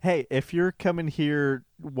Hey, if you're coming here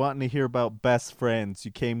wanting to hear about best friends,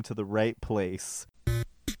 you came to the right place.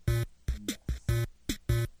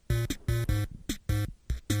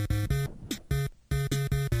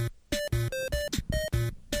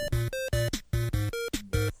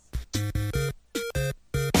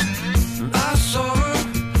 I saw her,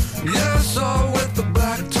 yeah, I saw her with the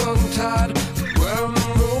black tongue tied, wearing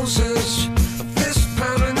the roses, a fist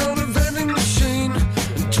pounding on a vending machine,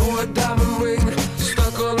 and toy diamond ring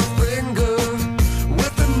stuck on her finger,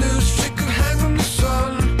 with a noose she could hang from the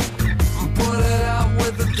sun, and pointed out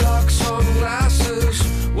with the dark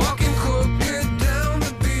sunglasses, walking crooked down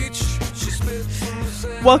the beach, she spits on the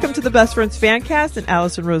sand. Welcome to the Best Friends Fancast and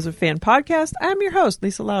Allison Rosa Fan Podcast. I'm your host,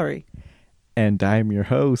 Lisa Lowry. And I'm your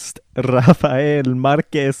host, Rafael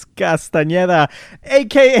Marquez Castañeda,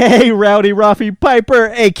 a.k.a. Rowdy Rafi Piper,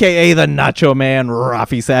 a.k.a. the Nacho Man,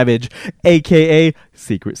 Rafi Savage, a.k.a.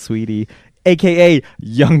 Secret Sweetie, a.k.a.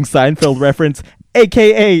 Young Seinfeld reference,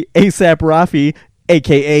 a.k.a. ASAP Rafi,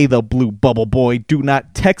 a.k.a. the Blue Bubble Boy. Do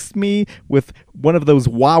not text me with one of those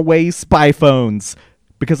Huawei spy phones,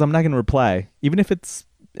 because I'm not going to reply. Even if it's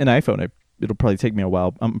an iPhone, it'll probably take me a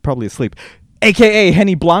while. I'm probably asleep. A.k.a.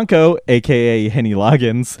 Henny Blanco, a.k.a. Henny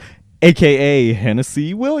Loggins, a.k.a.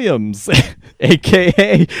 Hennessy Williams,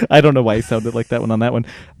 a.k.a. I don't know why he sounded like that one on that one,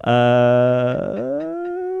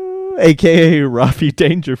 a.k.a. Rafi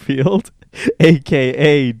Dangerfield,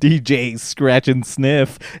 a.k.a. DJ Scratch and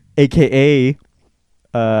Sniff, a.k.a.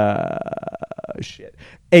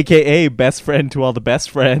 a.k.a. best friend to all the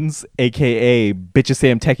best friends, a.k.a. Bitcha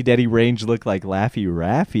Sam Techie Daddy Range look like Laffy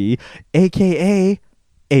Raffy, a.k.a.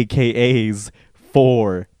 AKAs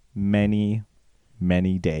for many,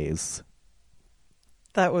 many days.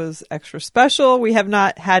 That was extra special. We have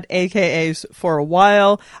not had AKAs for a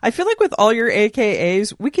while. I feel like with all your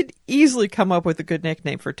AKAs, we could easily come up with a good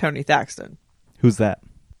nickname for Tony Thaxton. Who's that?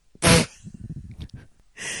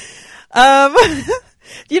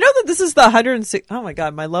 You know that this is the 106... Oh my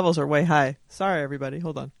god, my levels are way high. Sorry, everybody.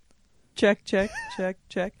 Hold on. Check.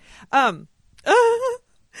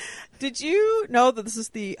 Did you know that this is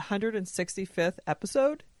the 165th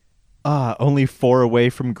episode? Only 4 away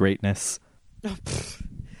from greatness.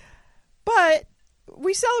 But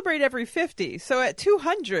we celebrate every 50, so at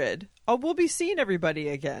 200, we'll be seeing everybody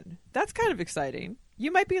again. That's kind of exciting.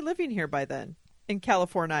 You might be living here by then, in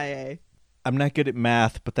California. I'm not good at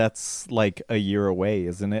math, but that's like a year away,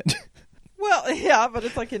 isn't it? Well, yeah, but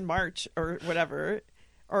it's like in March or whatever,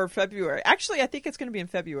 or February. Actually, I think it's going to be in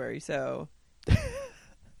February, so...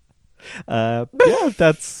 Yeah,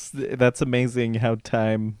 that's amazing how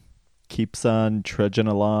time keeps on trudging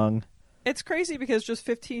along. It's crazy because just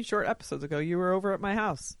 15 short episodes ago, you were over at my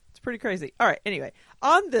house. It's pretty crazy. All right, anyway,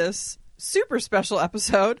 on this super special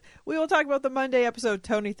episode, we will talk about the Monday episode,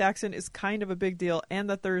 Tony Thaxton is kind of a big deal, and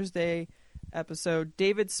the Thursday episode,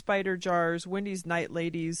 David Spider Jars, Wendy's Night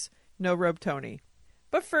Ladies, No Robe Tony.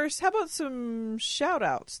 But first, how about some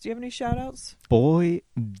shout-outs? Do you have any shout-outs? Boy,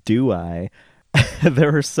 do I.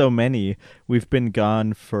 There are so many. We've been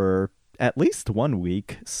gone for at least 1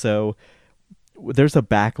 week, so there's a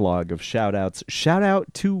backlog of shout-outs. Shout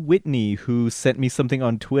out to Whitney, who sent me something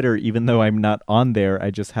on Twitter, even though I'm not on there.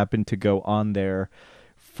 I just happened to go on there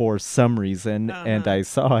for some reason, and I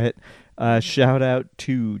saw it. Shout out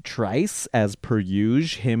to Trice, as per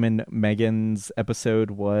usual. Him and Megan's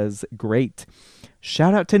episode was great.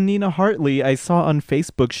 Shout out to Nina Hartley. I saw on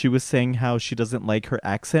Facebook she was saying how she doesn't like her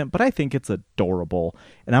accent, but I think it's adorable.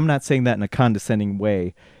 And I'm not saying that in a condescending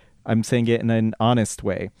way. I'm saying it in an honest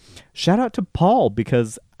way. Shout out to Paul,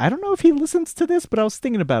 because I don't know if he listens to this, but I was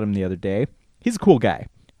thinking about him the other day. He's a cool guy.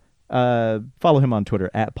 Follow him on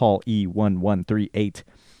Twitter, at PaulE1138.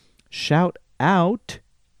 Shout out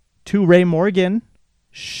to Ray Morgan.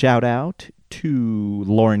 Shout out to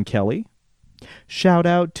Lauren Kelly. Shout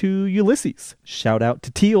out to Ulysses. Shout out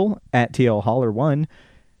to Teal, at TLHoller1.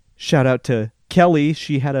 Shout out to Kelly.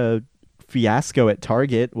 She had a fiasco at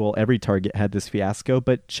Target. Well, every Target had this fiasco,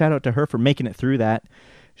 but shout out to her for making it through that.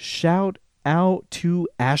 Shout out to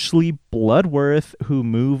Ashley Bloodworth, who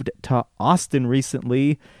moved to Austin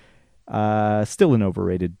recently. Still an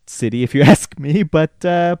overrated city, if you ask me, but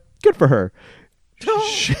good for her.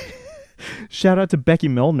 Shout out to Becky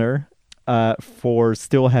Milner for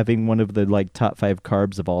still having one of the top 5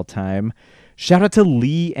 carbs of all time. Shout out to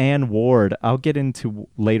Lee Ann Ward. I'll get into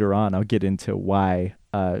why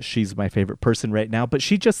she's my favorite person right now, but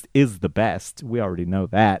she just is the best. We already know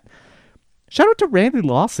that. Shout out to Randy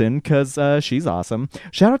Lawson, because she's awesome.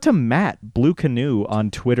 Shout out to Matt Blue Canoe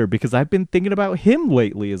on Twitter, because I've been thinking about him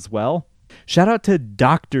lately as well. Shout out to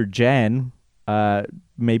Dr. Jen.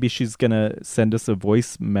 Maybe she's going to send us a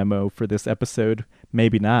voice memo for this episode.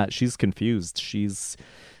 Maybe not. She's confused. She's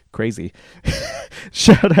crazy.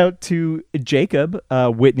 Shout out to Jacob,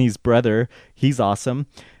 Whitney's brother. He's awesome.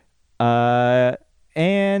 And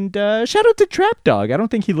shout out to Trap Dog. I don't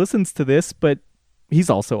think he listens to this, but he's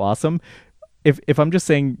also awesome. If I'm just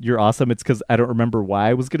saying you're awesome, it's because I don't remember why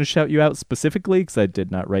I was going to shout you out specifically, because I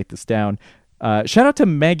did not write this down. Shout out to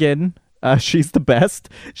Megan. She's the best.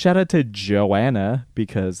 Shout out to Joanna,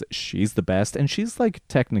 because she's the best, and she's like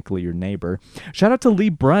technically your neighbor. Shout out to Lee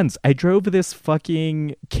Bruns. I drove this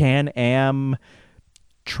fucking Can-Am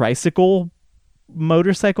tricycle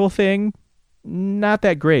motorcycle thing. Not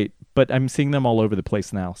that great, but I'm seeing them all over the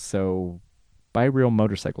place now, so buy real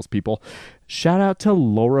motorcycles, people. Shout out to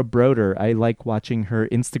Laura Broder. I like watching her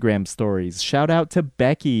Instagram stories. Shout out to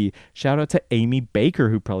Becky. Shout out to Amy Baker,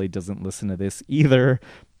 who probably doesn't listen to this either.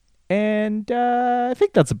 And I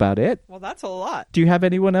think that's about it. Well, that's a lot. Do you have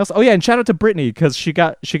anyone else? Oh yeah, and shout out to Brittany, because she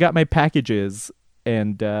got my packages,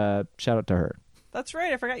 and shout out to her. That's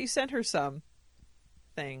right. I forgot you sent her some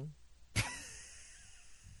thing.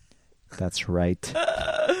 That's right.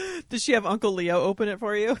 Did she have Uncle Leo open it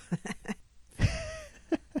for you?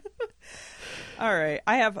 All right.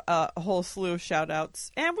 I have a whole slew of shout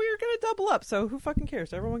outs, and we're going to double up, so who fucking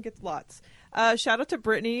cares? Everyone gets lots. Shout out to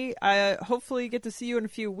Brittany. I hopefully get to see you in a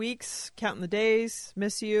few weeks. Counting the days.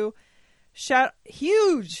 Miss you.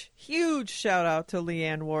 Huge shout out to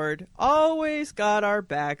Leanne Ward. Always got our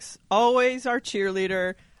backs. Always our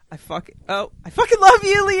cheerleader. I fucking love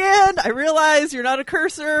you, Leanne. I realize you're not a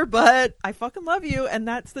cursor, but I fucking love you, and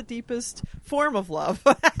that's the deepest form of love.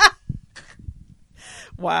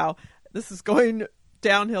 Wow, this is going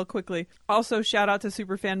downhill quickly. Also, shout out to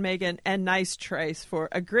Superfan Megan and Nice Trace for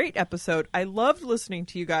a great episode. I loved listening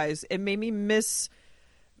to you guys. It made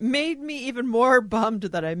me even more bummed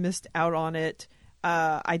that I missed out on it.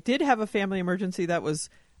 I did have a family emergency that was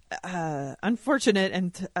unfortunate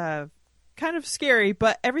and kind of scary,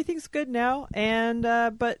 but everything's good now, and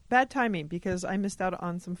but bad timing because I missed out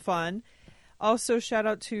on some fun. Also, shout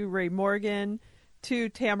out to Ray Morgan, to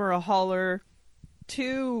Tamara Haller,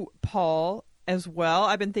 to Paul as well.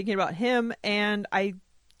 I've been thinking about him, and I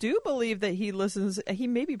do believe that he listens. He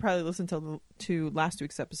maybe probably listened to last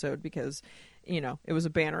week's episode because, you know, it was a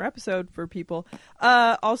banner episode for people.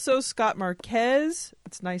 Also, Scott Marquez.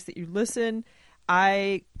 It's nice that you listen.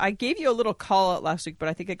 I gave you a little call out last week, but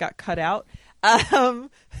I think it got cut out.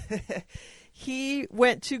 He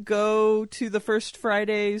went to go to the First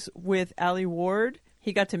Fridays with Allie Ward.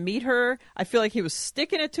 He got to meet her. I feel like he was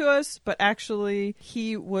sticking it to us, but actually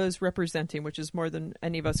he was representing, which is more than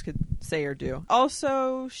any of us could say or do.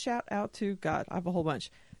 Also, shout out to, God, I have a whole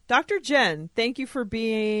bunch. Dr. Jen, thank you for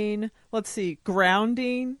being,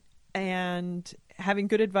 grounding and having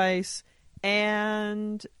good advice,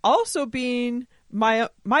 and also being my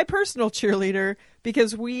personal cheerleader,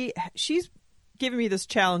 because she's given me this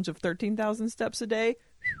challenge of 13,000 steps a day.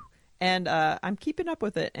 And I'm keeping up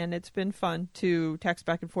with it, and it's been fun to text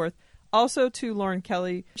back and forth. Also to Lauren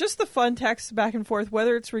Kelly, just the fun text back and forth,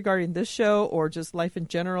 whether it's regarding this show or just life in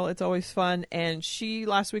general, it's always fun. And she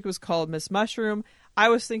last week was called Miss Mushroom. I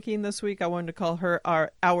was thinking this week I wanted to call her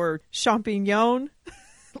our champignon,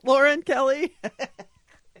 Lauren Kelly.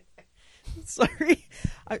 Sorry.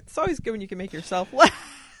 It's always good when you can make yourself laugh.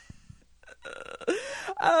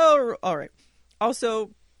 Oh, all right. Also,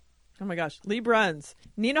 oh my gosh, Lee Bruns,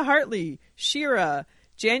 Nina Hartley, Shira,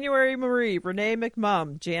 January Marie, Renee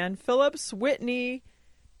McMum, Jan Phillips, Whitney,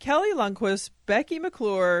 Kelly Lundquist, Becky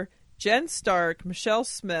McClure, Jen Stark, Michelle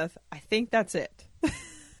Smith. I think that's it.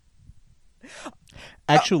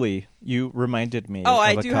 Actually, you reminded me. Oh, of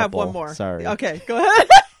I a do have couple. one more. Sorry. Okay, go ahead.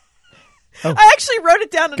 Oh. I actually wrote it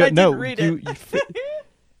down and I didn't read it.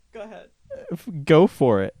 Go ahead. Go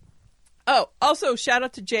for it. Oh, also, shout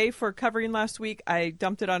out to Jay for covering last week. I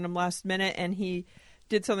dumped it on him last minute, and he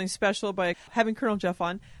did something special by having Colonel Jeff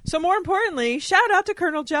on. So more importantly, shout out to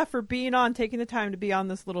Colonel Jeff for being on, taking the time to be on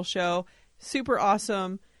this little show. Super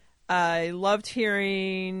awesome. I loved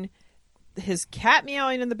hearing his cat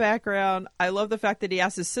meowing in the background. I love the fact that he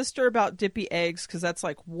asked his sister about dippy eggs, because that's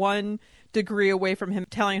like 1 degree away from him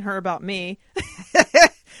telling her about me.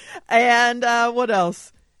 And what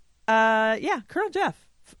else? Yeah, Colonel Jeff.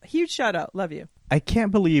 Huge shout out. Love you. I can't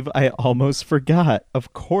believe I almost forgot.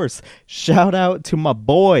 Of course. Shout out to my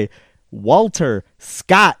boy, Walter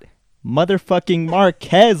Scott motherfucking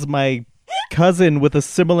Marquez, my cousin with a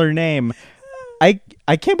similar name. I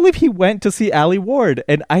can't believe he went to see Allie Ward,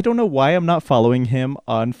 and I don't know why I'm not following him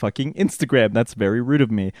on fucking Instagram. That's very rude of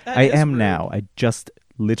me. I am rude. Now. I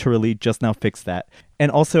literally just now fixed that.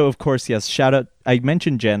 And also, of course, yes, shout out. I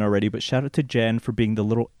mentioned Jen already, but shout out to Jen for being the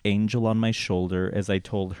little angel on my shoulder, as I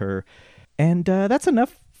told her. And that's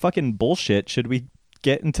enough fucking bullshit. Should we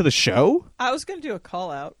get into the show? I was going to do a call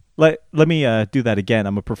out. Let me do that again.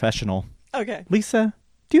 I'm a professional. Okay. Lisa,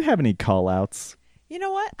 do you have any call outs? You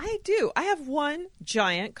know what? I do. I have one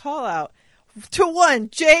giant call out to one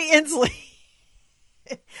Jay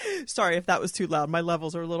Inslee. Sorry if that was too loud. My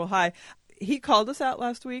levels are a little high. He called us out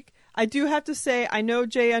last week. I do have to say, I know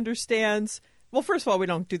Jay understands. Well, first of all, we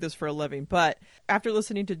don't do this for a living, but after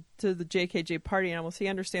listening to the JKJ Party Animals, he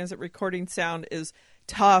understands that recording sound is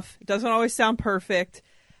tough. It doesn't always sound perfect.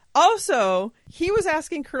 Also, he was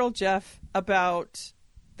asking Colonel Jeff about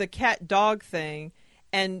the cat-dog thing,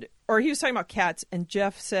 or he was talking about cats, and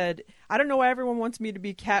Jeff said, I don't know why everyone wants me to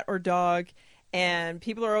be cat or dog, and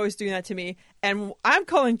people are always doing that to me. And I'm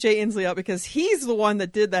calling Jay Inslee out because he's the one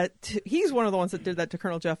that did that. He's one of the ones that did that to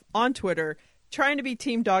Colonel Jeff on Twitter, trying to be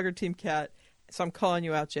team dog or team cat. So I'm calling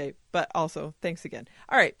you out, Jay. But also, thanks again.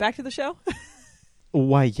 All right, back to the show.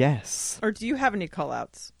 Why, yes. Or do you have any call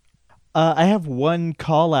outs? I have one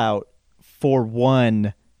call out for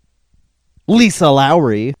one Lisa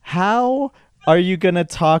Lowry. How are you going to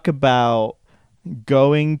talk about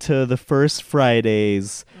going to the First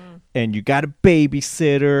Fridays and you got a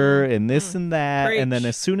babysitter and this and that, Preach. and then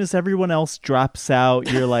as soon as everyone else drops out,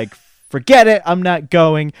 you're like, forget it, I'm not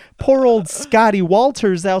going. Poor old Scotty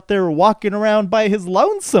Walters out there walking around by his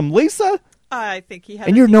lonesome, Lisa. I think he had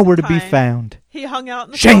And a you're decent nowhere to be time. found. He hung out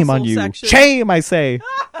in the Shame on console you. section. Shame, I say.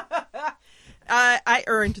 I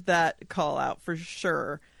earned that call out for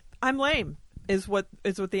sure. I'm lame is what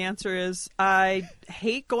the answer is. I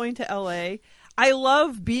hate going to LA. I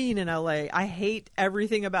love being in LA. I hate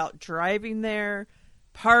everything about driving there,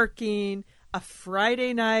 parking, a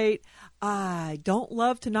Friday night. I don't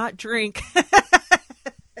love to not drink.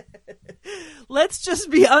 Let's just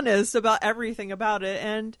be honest about everything about it.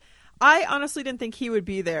 And I honestly didn't think he would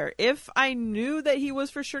be there. If I knew that he was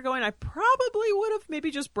for sure going, I probably would have maybe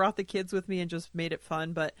just brought the kids with me and just made it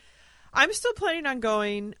fun. But I'm still planning on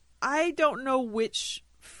going. I don't know which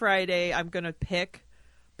Friday I'm going to pick,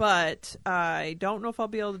 but I don't know if I'll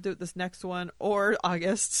be able to do it this next one or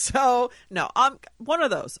August. So, no, I'm one of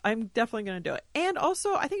those. I'm definitely going to do it. And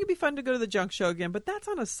also, I think it'd be fun to go to the junk show again, but that's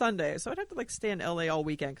on a Sunday. So I'd have to stay in LA all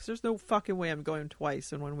weekend because there's no fucking way I'm going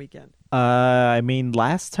twice in one weekend. I mean,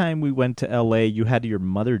 last time we went to LA, you had your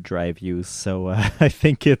mother drive you, so I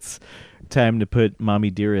think it's time to put Mommy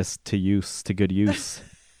Dearest to good use.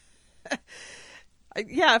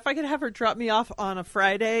 Yeah, if I could have her drop me off on a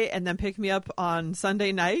Friday and then pick me up on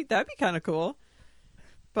Sunday night, that'd be kind of cool.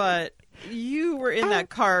 But you were in that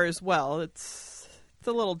car as well. It's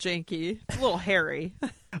a little janky. It's a little hairy.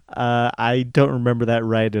 I don't remember that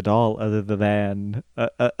ride at all, other than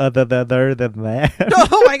that.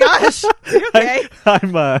 Oh my gosh! You okay?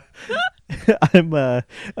 I'm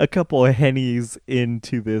a couple of hennies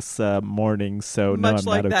into this morning, so no, Much I'm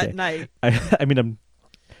like not okay. that night. I mean,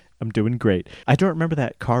 I'm doing great. I don't remember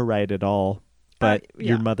that car ride at all, but yeah.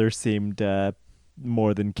 your mother seemed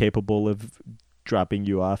more than capable of dropping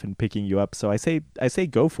you off and picking you up. So I say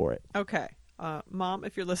go for it. Okay. Mom,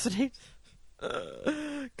 if you're listening,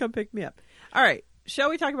 come pick me up. All right.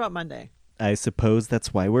 Shall we talk about Monday? I suppose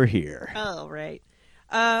that's why we're here. Oh, right.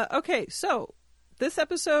 Okay. So this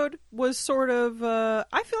episode was sort of,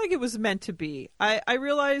 I feel like it was meant to be. I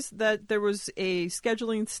realized that there was a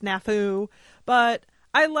scheduling snafu, but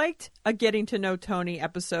I liked a Getting to Know Tony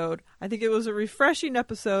episode. I think it was a refreshing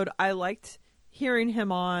episode. I liked hearing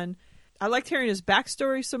him on. I liked hearing his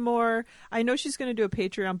backstory some more. I know she's going to do a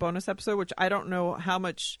Patreon bonus episode, which I don't know how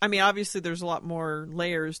much. I mean, obviously there's a lot more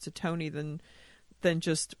layers to Tony than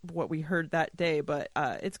just what we heard that day, but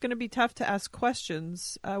it's going to be tough to ask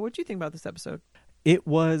questions. What do you think about this episode? It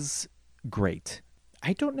was great.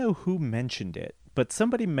 I don't know who mentioned it, but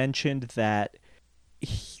somebody mentioned that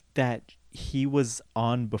he was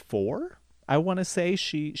on before. I want to say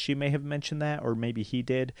she may have mentioned that, or maybe he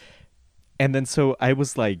did. And then so I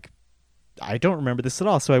was like, I don't remember this at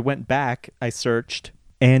all. So I went back, I searched,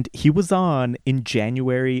 and he was on in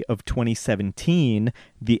January of 2017.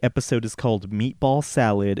 The episode is called Meatball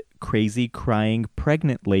Salad, Crazy Crying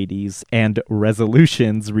Pregnant Ladies, and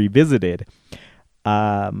Resolutions Revisited.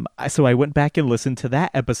 So I went back and listened to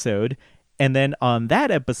that episode. And then on that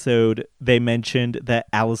episode, they mentioned that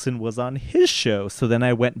Allison was on his show. So then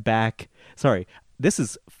I went back. Sorry, this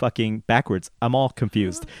is fucking backwards. I'm all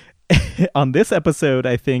confused. On this episode,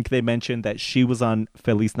 I think they mentioned that she was on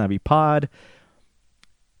Feliz Navi Pod.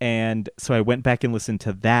 And so I went back and listened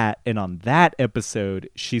to that. And on that episode,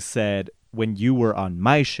 she said, when you were on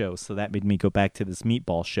my show. So that made me go back to this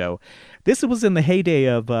meatball show. This was in the heyday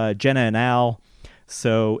of Jenna and Al.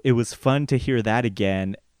 So it was fun to hear that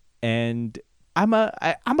again. And I'm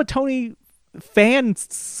a Tony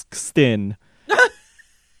Fanston.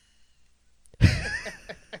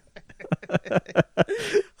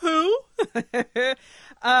 Who?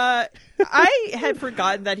 I had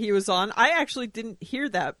forgotten that he was on. I actually didn't hear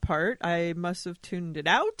that part. I must have tuned it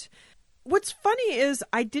out. What's funny is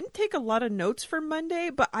I didn't take a lot of notes for Monday,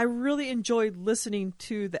 but I really enjoyed listening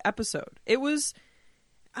to the episode. It was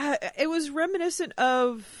reminiscent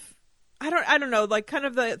of I don't know, like kind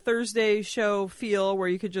of the Thursday show feel where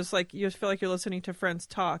you could just like you just feel like you're listening to friends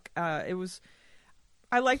talk. I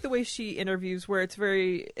like the way she interviews where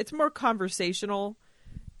it's more conversational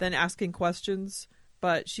than asking questions,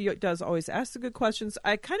 but she does always ask the good questions.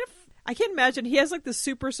 I can't imagine he has like the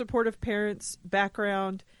super supportive parents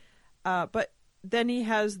background, but then he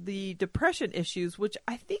has the depression issues, which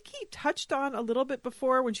I think he touched on a little bit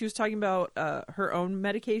before when she was talking about her own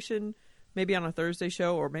medication, maybe on a Thursday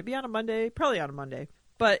show or maybe on a Monday, probably on a Monday.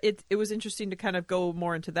 But it was interesting to kind of go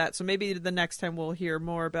more into that. So maybe the next time we'll hear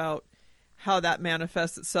more about how that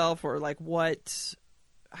manifests itself or like what,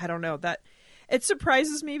 I don't know, that it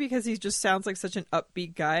surprises me because he just sounds like such an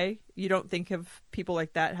upbeat guy. You don't think of people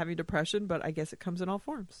like that having depression, but I guess it comes in all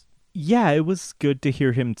forms. Yeah, it was good to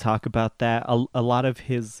hear him talk about that. A lot of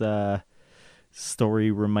his story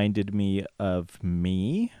reminded me of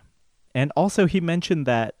me. And also he mentioned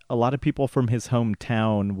that a lot of people from his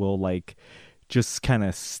hometown will like just kind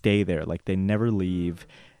of stay there. Like they never leave.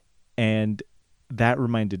 And that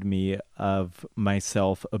reminded me of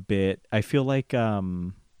myself a bit. I feel like, I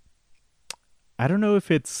don't know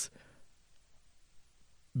if it's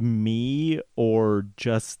me or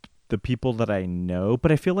just the people that I know,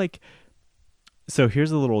 but I feel like, so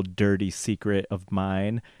here's a little dirty secret of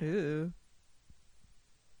mine. Ew.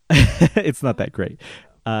 It's not that great.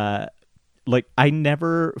 Like I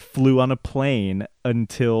never flew on a plane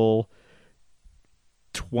until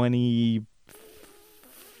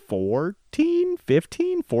 2014,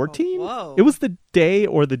 15, 14. Oh, whoa. It was the day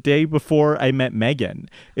or the day before I met Megan.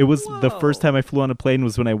 It was the first time I flew on a plane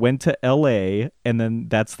was when I went to LA, and then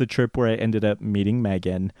that's the trip where I ended up meeting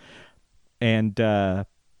Megan. And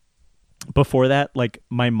before that, like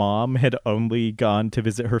my mom had only gone to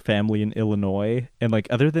visit her family in Illinois, and like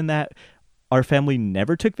other than that, our family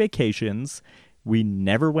never took vacations. We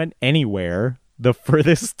never went anywhere. The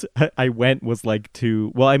furthest I went was like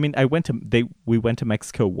we went to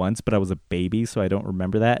Mexico once, but I was a baby, so I don't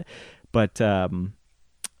remember that. But the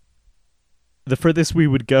furthest we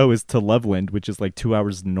would go is to Loveland, which is like 2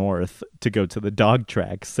 hours north, to go to the dog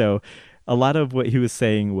track. So a lot of what he was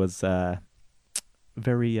saying was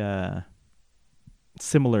very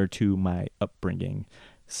similar to my upbringing.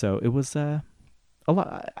 So it was a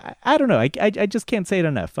lot. I don't know. I just can't say it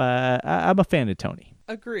enough. I'm a fan of Tony.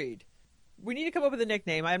 Agreed. We need to come up with a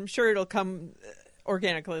nickname. I'm sure it'll come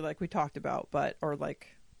organically like we talked about, or like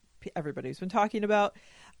everybody's been talking about.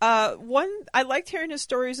 I liked hearing his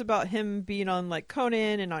stories about him being on like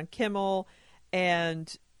Conan and on Kimmel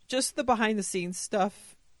and just the behind the scenes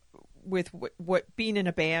stuff with what being in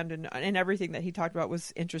a band and everything that he talked about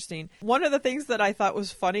was interesting. One of the things that I thought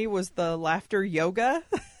was funny was the laughter yoga.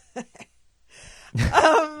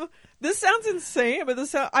 This sounds insane, but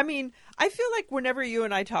I feel like whenever you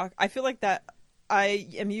and I talk, I feel like that I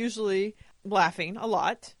am usually laughing a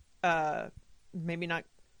lot. Maybe not.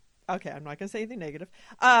 Okay, I'm not going to say anything negative.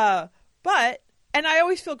 And I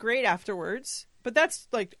always feel great afterwards, but that's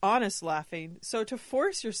like honest laughing. So to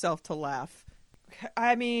force yourself to laugh,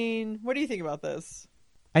 what do you think about this?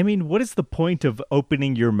 I mean, what is the point of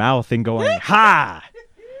opening your mouth and going, ha?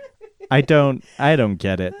 I don't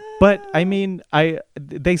get it. But I mean,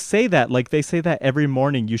 they say that every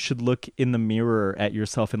morning you should look in the mirror at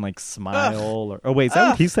yourself and like smile. Is that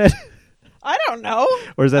what he said? I don't know.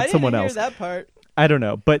 Or is that someone else? Hear that part. I don't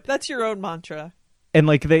know, but that's your own mantra. And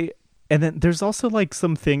like and then there's also like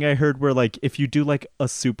something I heard where like if you do like a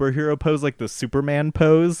superhero pose, like the Superman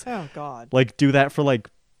pose, oh god, like do that for like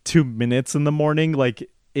 2 minutes in the morning, like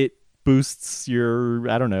it boosts your,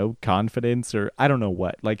 I don't know, confidence or I don't know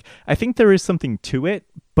what. Like I think there is something to it,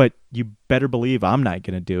 but you better believe I'm not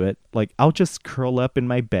going to do it. Like I'll just curl up in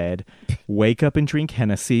my bed, wake up and drink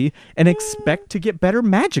Hennessy and expect to get better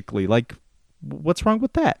magically. Like what's wrong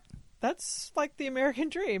with that? That's like the American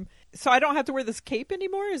dream. So I don't have to wear this cape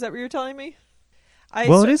anymore? Is that what you're telling me?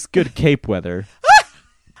 It is good cape weather.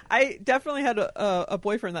 I definitely had a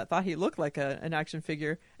boyfriend that thought he looked like an action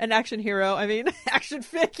figure. An action hero. Action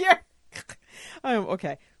figure.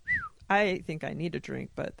 Okay. I think I need a drink,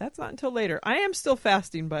 but that's not until later. I am still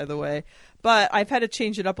fasting, by the way, but I've had to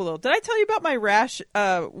change it up a little. Did I tell you about my rash?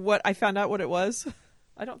 What I found out what it was?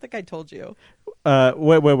 I don't think I told you.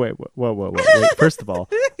 Wait. First of all,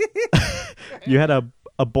 you had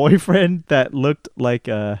a a boyfriend that looked like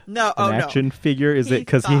an No, action figure? Is He it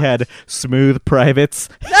because he thought- had smooth privates?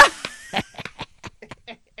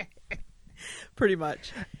 pretty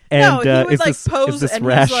much. And no, he would is like this, pose, is this and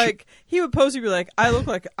rash? he's like, he would pose and be like, I look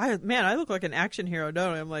like an action hero,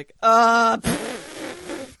 don't I? I'm like,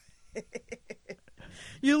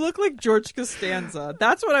 you look like George Costanza.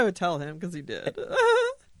 That's what I would tell him because he did.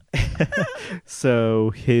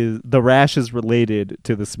 So the rash is related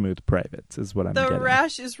to the smooth privates, is what I'm The getting.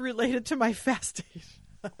 rash is related to my fasting.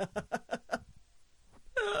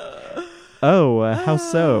 Oh, how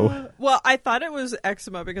so? Well, I thought it was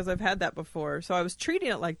eczema because I've had that before. So I was treating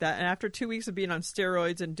it like that. And after 2 weeks of being on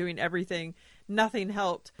steroids and doing everything, nothing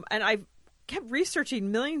helped. And I kept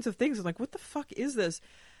researching millions of things. I'm like, what the fuck is this?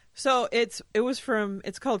 So it's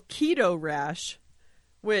called keto rash,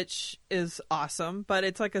 which is awesome. But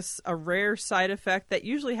it's like a rare side effect that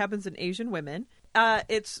usually happens in Asian women.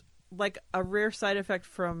 It's like a rare side effect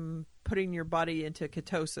from putting your body into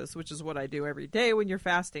ketosis, which is what I do every day when you're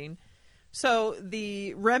fasting. So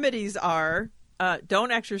the remedies are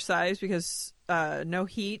don't exercise because no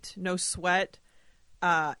heat, no sweat,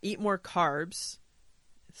 eat more carbs.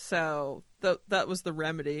 So that was the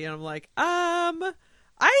remedy, and I'm like, I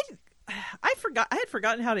had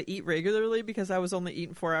forgotten how to eat regularly because I was only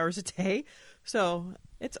eating 4 hours a day. So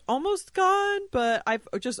it's almost gone, but I've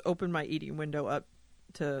just opened my eating window up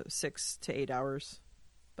to 6 to 8 hours.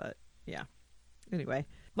 But yeah. Anyway,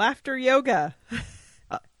 laughter yoga.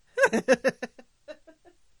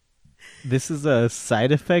 This is a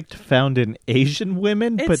side effect found in Asian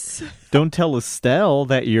women, It's- but don't tell Estelle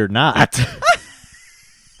that you're not.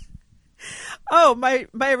 Oh, my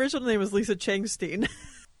original name was Lisa Changstein.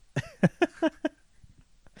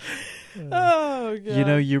 Oh, God. You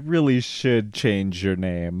know, you really should change your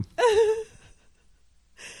name.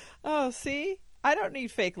 Oh, see? I don't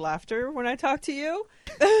need fake laughter when I talk to you.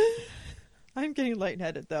 I'm getting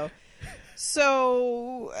lightheaded, though.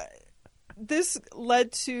 So, this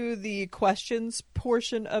led to the questions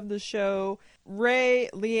portion of the show. Ray,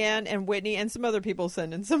 Leanne, and Whitney, and some other people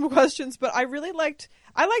sent in some questions, but I liked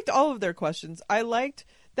all of their questions. I liked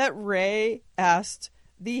that Ray asked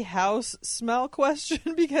the house smell question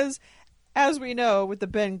because, as we know, with the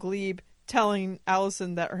Ben Glebe telling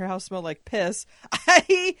Allison that her house smelled like piss,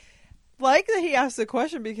 I like that he asked the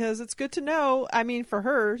question because it's good to know. I mean, for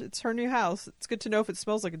her, it's her new house. It's good to know if it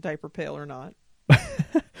smells like a diaper pail or not.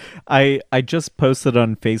 I just posted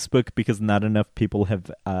on Facebook because not enough people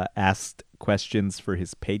have asked questions for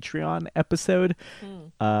his Patreon episode.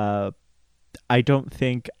 I don't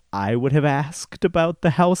think I would have asked about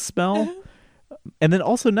the house smell. And then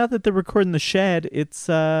also, now that they're recording the shed, it's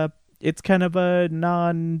kind of a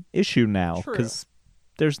non-issue now True. because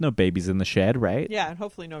there's no babies in the shed, right? Yeah, and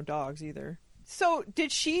hopefully no dogs either. So,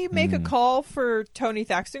 did she make a call for Tony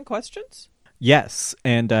Thaxton questions? Yes,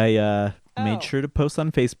 and I Oh. made sure to post on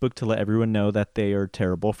Facebook to let everyone know that they are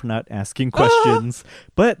terrible for not asking questions.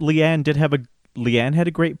 But Leanne had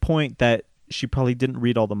a great point that she probably didn't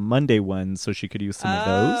read all the Monday ones, so she could use some of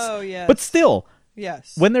those. Oh, yes. But still,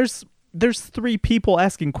 Yes. when there's 3 people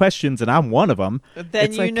asking questions and I'm one of them, Then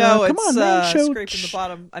it's you like, know come it's on, man, show- scraping the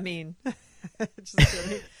bottom. I mean, just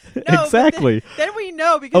kidding. No, but Exactly. Then we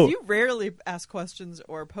know because Oh. you rarely ask questions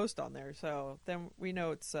or post on there, so then we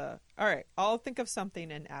know it's all right. I'll think of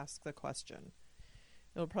something and ask the question.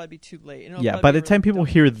 It'll probably be too late. and it'll Yeah, probably by be the time really people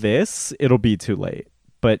dumb. hear this, it'll be too late.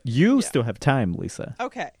 But you Yeah. still have time, Lisa.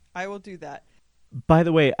 Okay, I will do that. By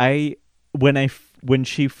the way, when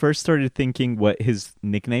she first started thinking what his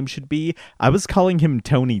nickname should be, I was calling him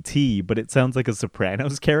Tony T, but it sounds like a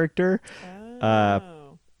Sopranos character. Oh.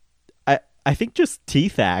 I think just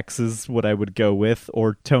T-Thax is what I would go with,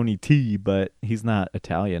 or Tony T, but he's not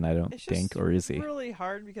Italian, I don't It's think, just or is he? really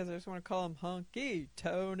hard because I just want to call him Hunky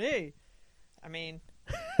Tony. I mean,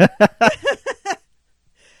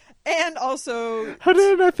 and also How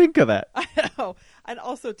did I not think of that? I know, and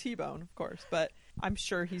also T-Bone, of course, but I'm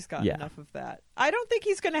sure he's got Yeah. enough of that. I don't think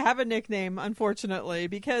he's going to have a nickname, unfortunately,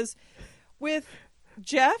 because with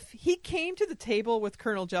Jeff, he came to the table with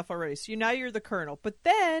Colonel Jeff already, so now you're the Colonel. But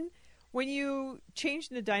then when you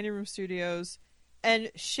changed into Dining Room Studios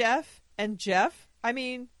and Chef and Jeff, I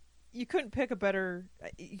mean, you couldn't pick a better.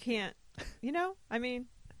 You can't, I mean,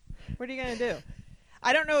 what are you going to do?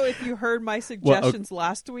 I don't know if you heard my suggestions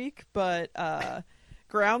last week, but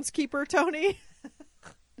groundskeeper Tony.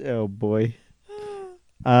 Oh boy.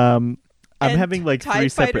 I'm And having like TIE 3 Fighter-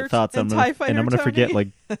 separate thoughts, and and TIE I'm Fighter going to forget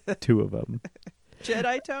Tony. like 2 of them.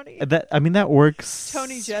 Jedi Tony? That works.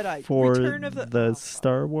 Tony Jedi. for Return of the-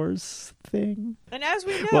 Star Wars thing. And as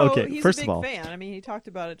we know, Well, okay, he's first a of big all- fan. I mean, he talked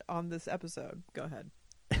about it on this episode. Go ahead.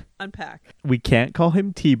 unpack. We can't call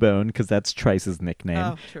him T-Bone because that's Trice's nickname.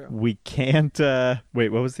 Oh, true. We can't. Wait,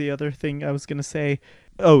 what was the other thing I was gonna say?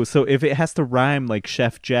 Oh, so if it has to rhyme like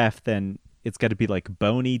Chef Jeff, then it's got to be like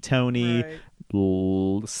Boney Tony, Right.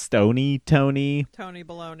 Stony Tony, Tony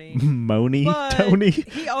Baloney. Moni But Tony.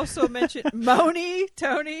 he also mentioned Moni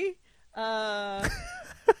Tony.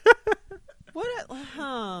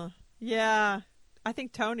 What? Yeah, I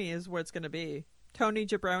think Tony is where it's going to be. Tony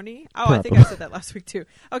Jabroni. Oh, I think I said that last week too.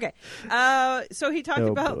 Okay. So he talked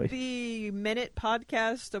Oh, about boy. the Minute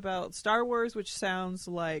podcast about Star Wars, which sounds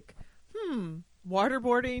like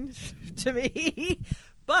waterboarding to me.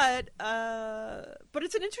 But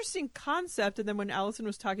it's an interesting concept. And then when Allison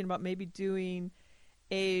was talking about maybe doing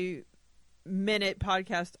a minute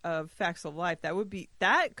podcast of Facts of Life,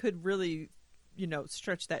 that could really,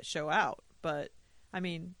 stretch that show out. But I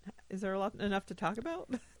mean, is there enough to talk about?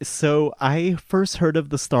 So I first heard of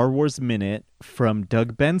the Star Wars Minute from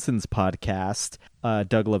Doug Benson's podcast,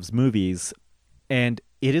 Doug Loves Movies, and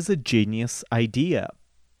it is a genius idea,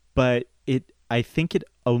 but I think it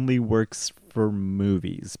only works for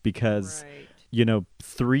movies because Right.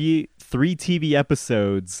 three TV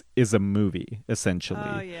episodes is a movie essentially.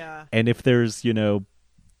 Oh yeah. And if there's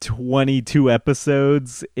 22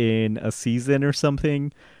 episodes in a season or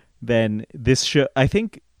something, then this show, I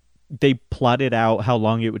think they plotted out how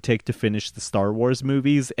long it would take to finish the Star Wars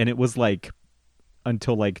movies, and it was like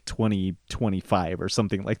until like 2025 or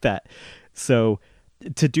something like that. So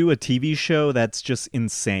to do a TV show, that's just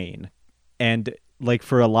insane. And like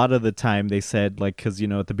for a lot of the time they said, like, because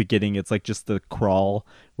at the beginning it's like just the crawl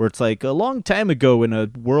where it's like a long time ago in a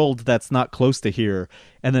world that's not close to here,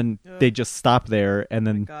 and then they just stop there, and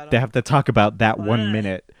then God, they have to talk about that 1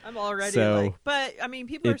 minute. I'm already So, but I mean,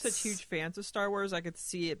 people are such it's- huge fans of Star Wars. I could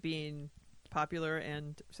see it being popular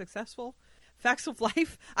and successful. Facts of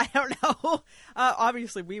Life, I don't know.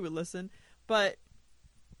 Obviously, we would listen, but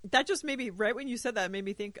that just made me, right when you said that, it made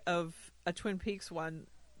me think of a Twin Peaks one,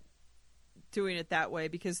 doing it that way,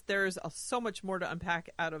 because there's so much more to unpack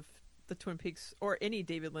out of the Twin Peaks or any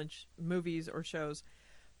David Lynch movies or shows.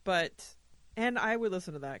 And I would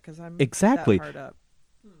listen to that because I'm Exactly. that hard up.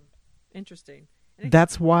 Interesting. And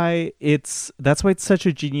That's why it's such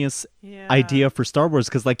a genius yeah. idea for Star Wars,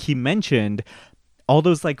 because like he mentioned, all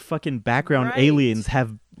those like fucking background Right. aliens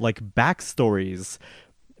have like backstories,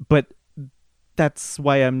 but that's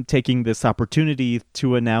why I'm taking this opportunity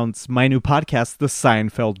to announce my new podcast, The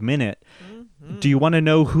Seinfeld Minute. Mm-hmm. Do you want to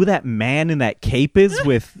know who that man in that cape is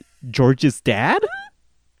with George's dad?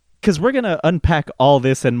 Because we're going to unpack all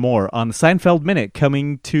this and more on The Seinfeld Minute,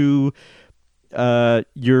 coming to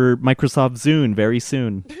your Microsoft Zune very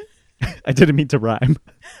soon. I didn't mean to rhyme,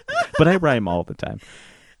 but I rhyme all the time.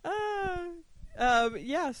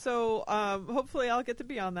 Yeah, so hopefully I'll get to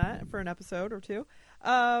be on that for an episode or two.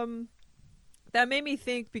 That made me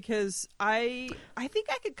think, because I think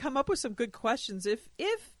I could come up with some good questions if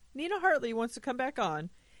Nina Hartley wants to come back on,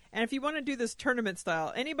 and if you want to do this tournament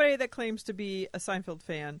style, anybody that claims to be a Seinfeld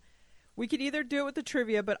fan, we could either do it with the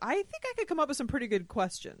trivia, but I think I could come up with some pretty good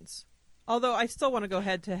questions. Although I still want to go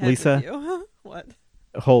head to head Lisa? with you. What?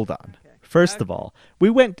 Hold on. Okay. First Okay. of all, we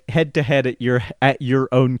went head to head at your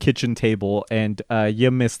own kitchen table, and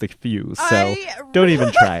you missed a few, so don't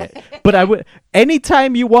even try it. But I would,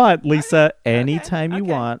 anytime you want, Lisa. Anytime you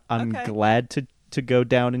okay, want. I'm okay. glad to go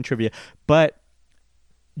down in trivia. But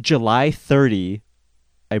July 30,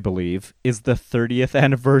 I believe, is the 30th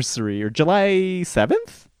anniversary, or July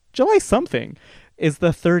 7th, July something, is the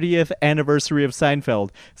 30th anniversary of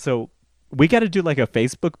Seinfeld. So we got to do like a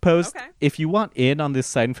Facebook post. Okay. If you want in on this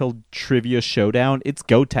Seinfeld trivia showdown, it's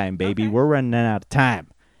go time, baby. Okay. We're running out of time.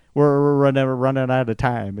 We're running out of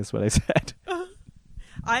time, is what I said.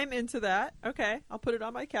 I'm into that. Okay, I'll put it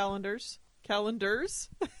on my calendars.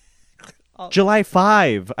 July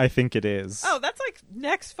 5, I think it is. Oh, that's like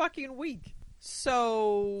next fucking week.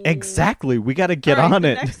 So Exactly. We got to get All right, on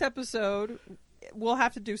the it. Next episode, we'll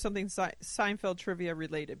have to do something Seinfeld trivia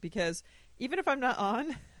related, because even if I'm not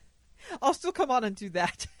on, I'll still come on and do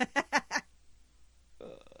that.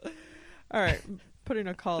 All right, putting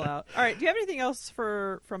a call out. All right, do you have anything else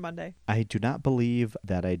for Monday? I do not believe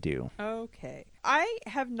that I do. Okay, I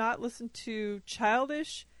have not listened to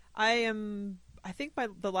Childish. I think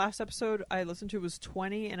the last episode I listened to was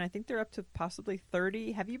 20, and I think they're up to possibly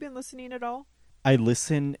 30. Have you been listening at all? I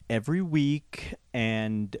listen every week,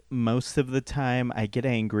 and most of the time I get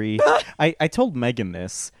angry. I told Megan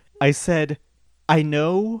this. I said, I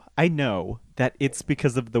know that it's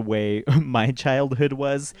because of the way my childhood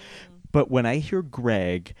was, but when I hear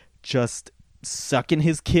Greg just sucking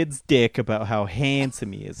his kid's dick about how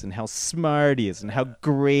handsome he is and how smart he is and how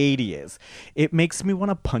great he is. It makes me want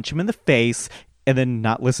to punch him in the face and then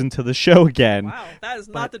not listen to the show again. Wow, that is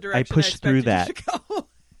not But the direction I pushed expected through you that. to go.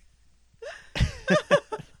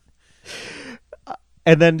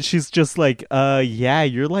 And then she's just like, yeah,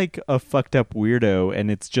 you're like a fucked up weirdo, and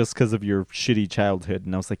it's just because of your shitty childhood.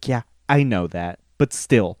 And I was like, yeah, I know that. But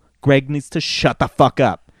still, Greg needs to shut the fuck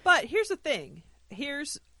up. But here's the thing.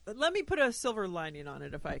 Let me put a silver lining on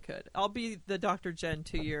it if I could. I'll be the Dr. Jen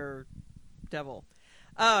to your devil.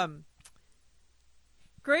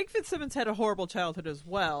 Greg Fitzsimmons had a horrible childhood as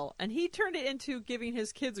well, and he turned it into giving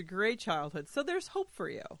his kids a great childhood. So there's hope for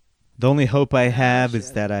you. The only hope I have is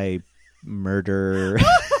shit. that I murder.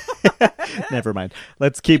 Never mind.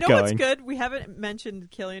 Let's keep You know going. what's good? We haven't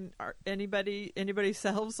mentioned killing anybody's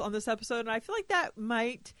selves on this episode, and I feel like that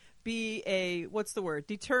might be a, what's the word,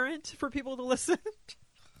 deterrent for people to listen.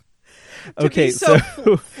 To Okay, be so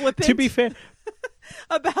so flippant to be fair,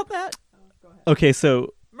 about that. okay,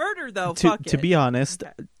 so Murder, though, to fuck to it. be honest,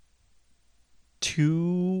 Okay.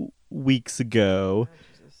 2 weeks ago, Oh,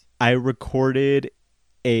 Jesus. I recorded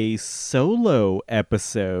a solo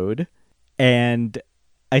episode, and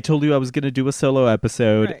I told you I was going to do a solo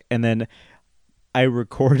episode, Right. and then I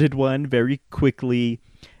recorded one very quickly,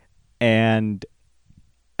 and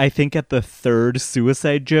I think at the third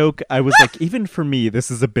suicide joke, I was like, even for me, this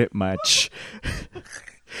is a bit much.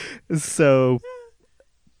 So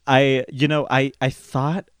I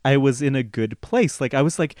thought I was in a good place. Like, I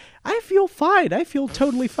was like, I feel fine. I feel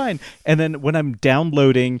totally fine. And then when I'm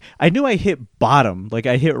downloading, I knew I hit bottom. Like,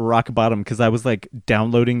 I hit rock bottom because I was like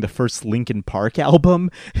downloading the first Linkin Park album.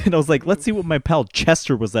 And I was like, let's see what my pal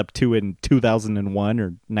Chester was up to in 2001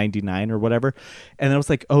 or 99 or whatever. And I was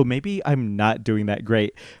like, oh, maybe I'm not doing that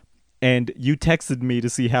great. And you texted me to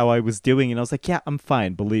see how I was doing, and I was like, yeah, I'm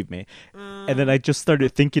fine, believe me. And then I just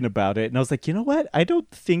started thinking about it, and I was like, you know what? I don't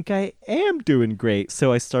think I am doing great.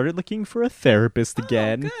 So I started looking for a therapist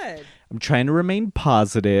again. Oh, good. I'm trying to remain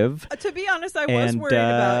positive. To be honest, I was And worried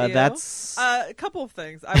about you. that's... A couple of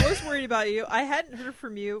things. I was worried about you. I hadn't heard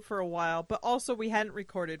from you for a while, but also we hadn't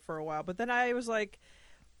recorded for a while. But then I was like,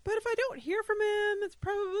 but if I don't hear from him, it's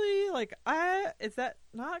probably like, is that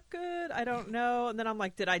not good? I don't know. And then I'm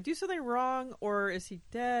like, did I do something wrong, or is he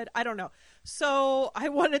dead? I don't know. So I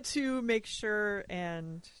wanted to make sure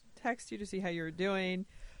and text you to see how you were doing.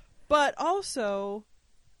 But also,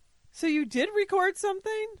 so you did record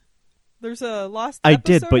something? There's a lost I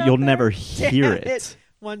episode did, but out you'll there? never Damn hear it.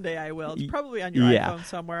 One day I will. It's probably on your Yeah. iPhone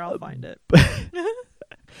somewhere. I'll find it.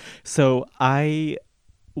 So I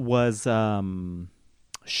was...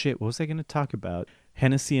 Shit, what was I going to talk about?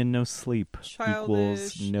 Hennessy and no sleep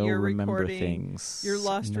Childish, equals no you're remember recording, things. Your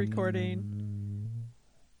lost recording.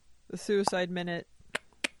 The Suicide Minute.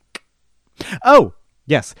 Oh,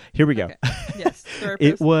 yes. Here we go. Okay. Yes. It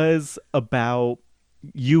Therapist. was about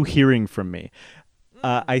you hearing from me.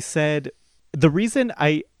 I said the reason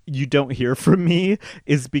you don't hear from me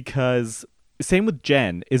is because, same with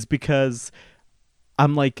Jen, is because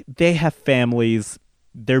I'm like, they have families,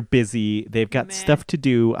 they're busy, they've got Meh. stuff to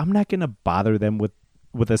do. I'm not gonna bother them with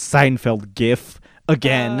a Seinfeld gif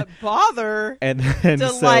again. Bother. and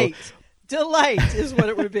Delight. so Delight is what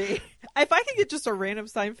it would be. If I could get just a random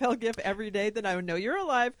Seinfeld gif every day, then I would know you're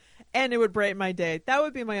alive, and it would brighten my day. That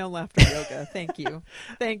would be my own laughter yoga. Thank you.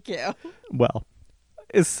 Thank you. well,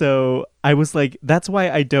 so I was like, that's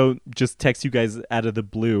why I don't just text you guys out of the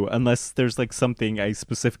blue unless there's like something I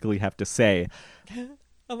specifically have to say.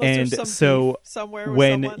 Unless And there's some so beef somewhere with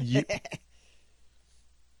when someone.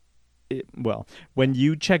 when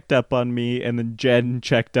you checked up on me and then Jen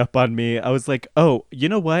checked up on me, I was like, oh, you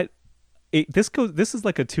know what? This is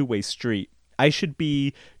like a two-way street. I should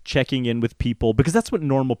be checking in with people because that's what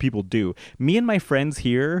normal people do. Me and my friends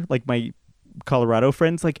here, like my Colorado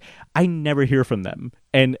friends, like I never hear from them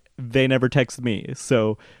and they never text me.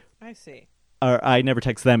 So I see. or I never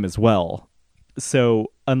text them as well.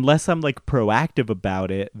 So unless I'm like proactive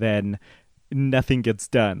about it, then nothing gets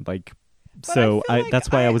done. Like, But so I feel like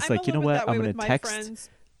that's why I was I'm like, a you know little bit what? that I'm way going with to my text friends.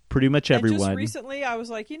 pretty much And everyone. just recently, I was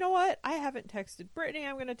like, you know what? I haven't texted Brittany.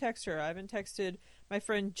 I'm going to text her. I haven't texted my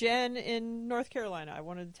friend Jen in North Carolina. I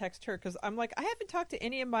wanted to text her because I'm like, I haven't talked to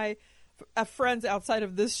any of my friends outside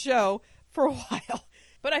of this show for a while.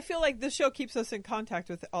 But I feel like this show keeps us in contact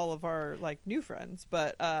with all of our like new friends.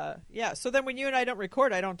 But yeah, so then when you and I don't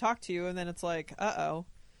record, I don't talk to you, and then it's like, uh-oh,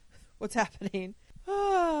 what's happening?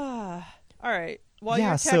 All right. While Yeah,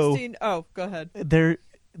 you're so- texting, oh, go ahead.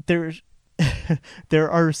 There's there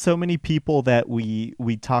are so many people that we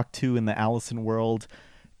talk to in the Allison world,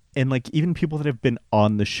 and like even people that have been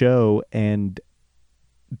on the show, and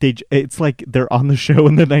it's like they're on the show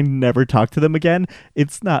and then I never talk to them again.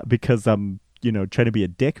 It's not because I'm, trying to be a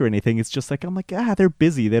dick or anything. It's just like, I'm like, they're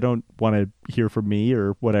busy. They don't want to hear from me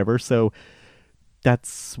or whatever. So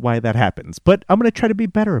that's why that happens. But I'm going to try to be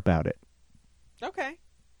better about it. Okay.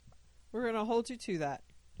 We're going to hold you to that.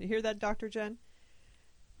 You hear that, Dr. Jen?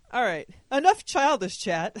 All right. Enough childish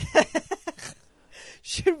chat.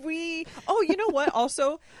 Should we... Oh, you know what?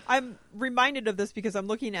 Also, I'm reminded of this because I'm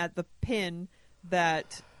looking at the pin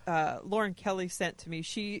that Lauren Kelly sent to me.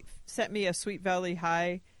 She sent me a Sweet Valley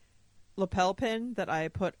High lapel pin that I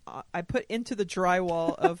put into the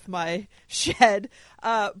drywall of my shed.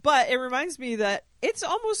 But it reminds me that it's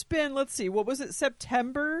almost been, let's see, what was it,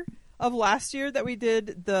 September of last year that we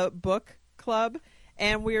did the book club,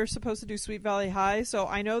 and we are supposed to do Sweet Valley High. So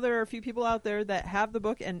I know there are a few people out there that have the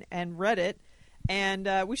book and read it,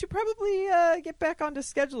 and we should probably get back onto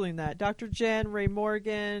scheduling that. Dr. Jen, Ray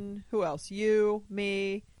Morgan, who else? You,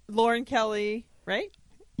 me, Lauren Kelly, right?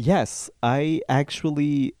 Yes, I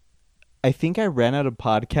think I ran out of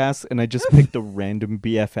podcasts and I just picked a random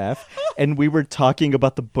BFF and we were talking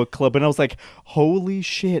about the book club and I was like, holy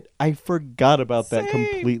shit, I forgot about that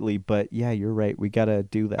completely. But yeah, you're right. We got to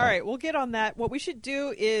do that. All right, we'll get on that. What we should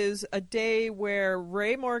do is a day where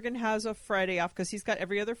Ray Morgan has a Friday off because he's got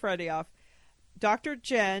every other Friday off. Dr.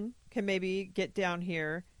 Jen can maybe get down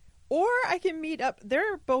here, or I can meet up.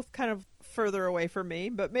 They're both kind of further away from me,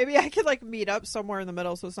 but maybe I could meet up somewhere in the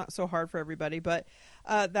middle so it's not so hard for everybody. But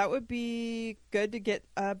that would be good to get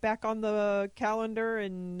back on the calendar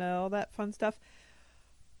and all that fun stuff.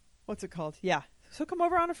 What's it called? Yeah. So come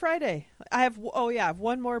over on a Friday. I have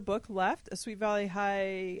one more book left, a Sweet Valley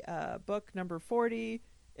High book, number 40.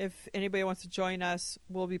 If anybody wants to join us,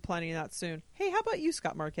 we'll be planning that soon. Hey, how about you,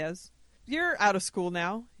 Scott Marquez? You're out of school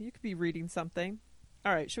now. You could be reading something.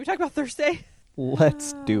 All right. Should we talk about Thursday?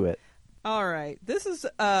 Let's do it. All right. This is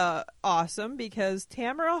awesome because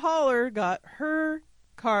Tamara Holler got her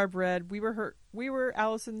carb read. We were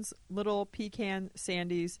Allison's little pecan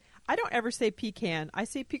sandies. I don't ever say pecan. I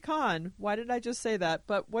say pecan. Why did I just say that?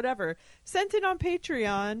 But whatever. Sent it on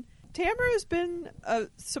Patreon. Tamara has been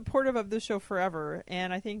supportive of this show forever,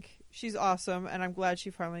 and I think she's awesome, and I'm glad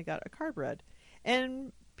she finally got a carb read.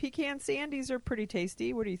 And pecan sandies are pretty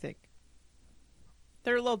tasty. What do you think?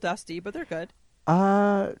 They're a little dusty, but they're good.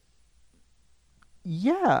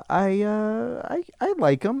 Yeah, I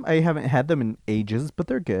like them. I haven't had them in ages, but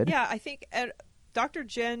they're good. Yeah, I think Dr.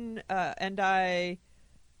 Jen and I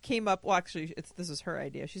came up. Well, actually, this is her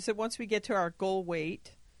idea. She said once we get to our goal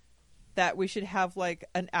weight, that we should have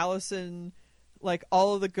an Allison,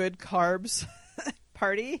 all of the good carbs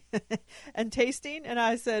party and tasting. And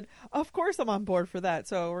I said, of course I'm on board for that.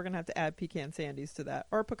 So we're gonna have to add pecan sandies to that,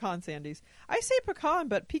 or pecan sandies. I say pecan,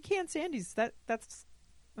 but pecan sandies. That's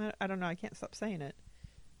I don't know. I can't stop saying it.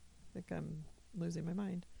 I think I'm losing my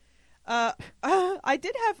mind. I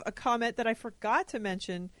did have a comment that I forgot to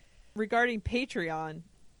mention regarding Patreon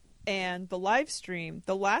and the live stream.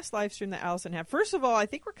 The last live stream that Allison had. First of all, I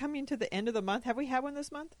think we're coming to the end of the month. Have we had one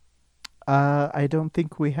this month? I don't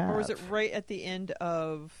think we have. Or was it right at the end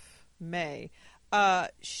of May?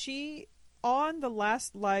 She, on the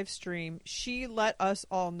last live stream, she let us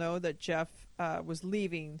all know that Jeff was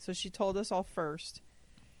leaving. So she told us all first.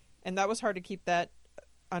 And that was hard to keep that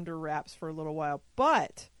under wraps for a little while.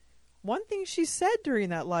 But one thing she said during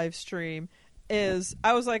that live stream is,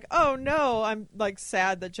 I was like, oh no, I'm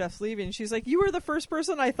sad that Jeff's leaving. She's like, you were the first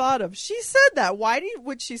person I thought of. She said that. Why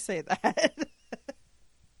would she say that?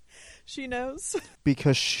 She knows.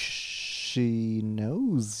 Because she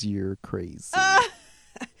knows you're crazy.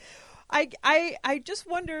 I just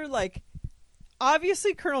wonder,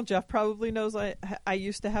 obviously Colonel Jeff probably knows I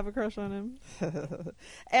used to have a crush on him.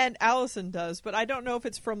 And Allison does, but I don't know if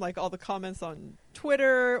it's from all the comments on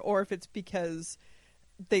Twitter, or if it's because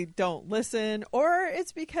they don't listen, or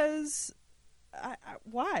it's because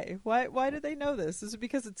why do they know this? Is it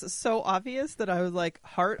because it's so obvious that I was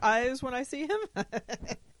heart eyes when I see him?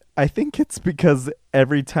 I think it's because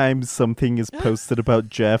every time something is posted about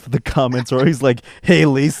Jeff, the comments are always like, hey,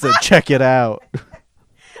 Lisa, check it out.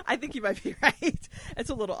 I think you might be right. It's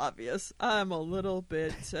a little obvious. I'm a little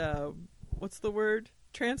bit, what's the word?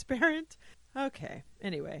 Transparent? Okay.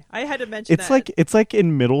 Anyway, I had to mention that. It's like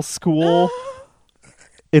in middle school.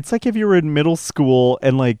 It's like if you were in middle school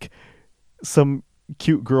and some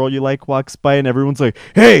cute girl you walks by and everyone's like,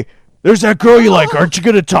 hey, there's that girl you like. Aren't you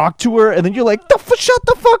going to talk to her? And then you're like, shut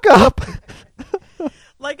the fuck up.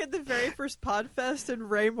 At the very first Podfest, and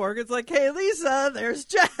Ray Morgan's like, hey, Lisa, there's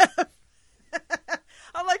Jeff.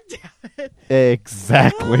 I'm like, damn it.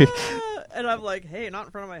 Exactly. And I'm like, hey, not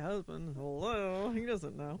in front of my husband. Hello. He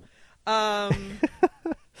doesn't know.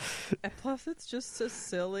 And plus, it's just a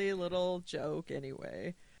silly little joke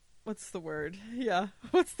anyway. What's the word? Yeah,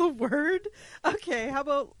 what's the word? Okay, how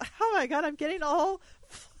about? Oh my god, I'm getting all.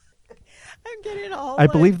 I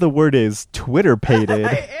believe the word is Twitter-pated.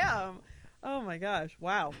 I am. Oh my gosh!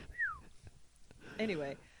 Wow.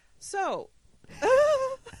 Anyway, so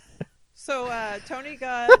Tony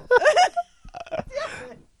got.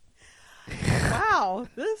 Wow,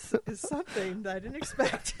 this is something that I didn't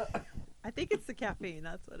expect. I think it's the caffeine.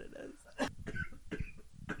 That's what it is.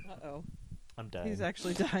 Uh-oh. I'm dying. He's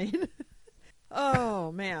actually dying.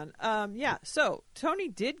 Oh, man. Yeah, so Tony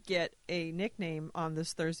did get a nickname on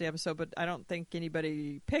this Thursday episode, but I don't think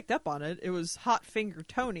anybody picked up on it. It was Hot Finger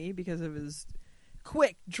Tony because of his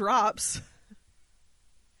quick drops.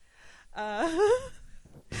 I'm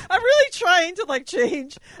really trying to,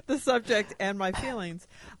 change the subject and my feelings.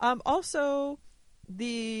 Also,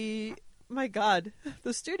 my God,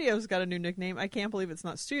 the studio's got a new nickname. I can't believe it's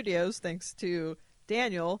not Studios, thanks to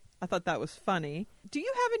Daniel. I thought that was funny. Do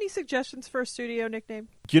you have any suggestions for a studio nickname?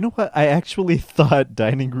 You know what? I actually thought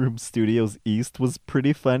Dining Room Studios East was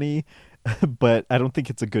pretty funny, but I don't think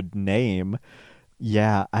it's a good name.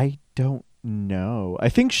 Yeah, I don't know. I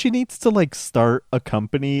think she needs to start a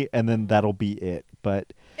company and then that'll be it.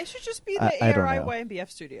 But it should just be the ARIYMBF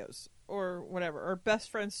Studios or whatever, or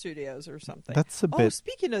Best Friend Studios or something. That's a bit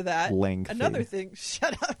speaking of that, lengthy. Another thing,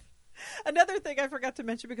 shut up. Another thing I forgot to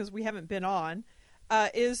mention because we haven't been on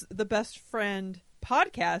is the Best Friend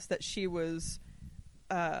podcast that she was,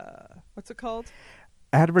 what's it called?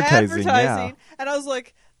 Advertising. Yeah. And I was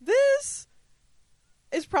like, this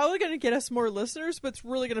is probably going to get us more listeners, but it's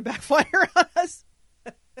really going to backfire on us.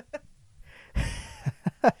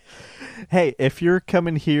 Hey, if you're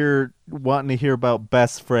coming here wanting to hear about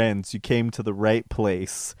Best Friends, you came to the right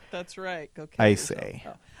place. That's right. Go kill I yourself. say.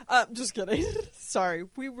 Just kidding. Sorry.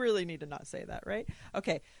 We really need to not say that, right?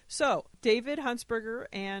 Okay. So, David Huntsberger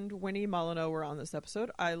and Winnie Molyneux were on this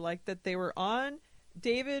episode. I like that they were on.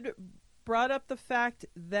 David brought up the fact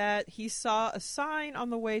that he saw a sign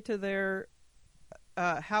on the way to their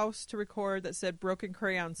house to record that said broken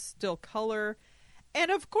crayons still color. And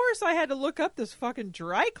of course I had to look up this fucking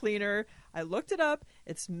dry cleaner. I looked it up.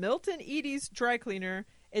 It's Milton Edie's dry cleaner.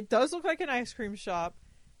 It does look like an ice cream shop.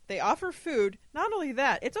 They offer food. Not only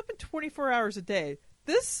that, it's open 24 hours a day.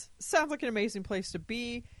 This sounds like an amazing place to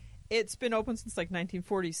be. It's been open since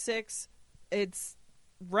 1946. It's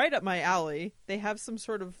right up my alley. They have some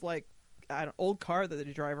sort of old car that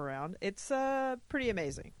they drive around. It's pretty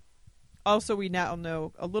amazing. Also, we now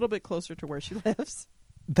know a little bit closer to where she lives.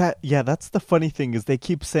 That's the funny thing is they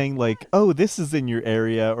keep saying oh, this is in your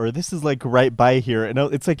area or this is right by here. And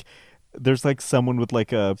it's there's someone with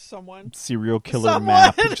a serial killer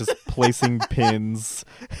map just placing pins.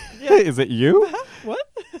 Yeah. Is it you? What?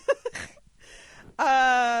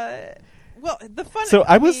 Well, the fun. So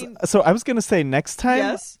I was gonna say next time.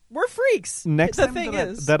 Yes, we're freaks. Next the time thing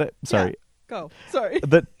is sorry. Yeah, go. Sorry.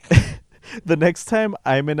 The next time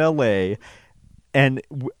I'm in LA, and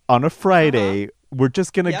on a Friday. We're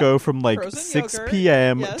just going to go from Frozen 6 yogurt.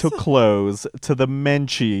 p.m. Yes. to close to the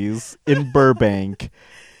Menchie's in Burbank.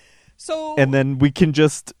 And then we can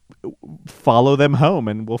just follow them home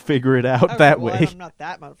and we'll figure it out that way. I'm not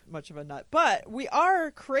that much of a nut. But we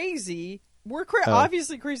are crazy. We're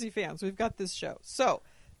obviously crazy fans. We've got this show. So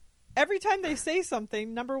every time they say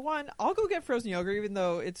something, number one, I'll go get frozen yogurt even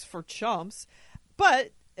though it's for chumps.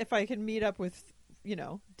 But if I can meet up with,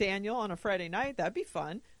 Daniel on a Friday night, that'd be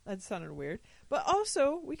fun. That sounded weird. But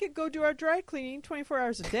also, we could go do our dry cleaning 24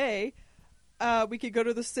 hours a day. We could go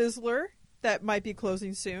to the Sizzler that might be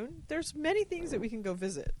closing soon. There's many things that we can go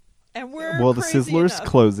visit. And the Sizzler's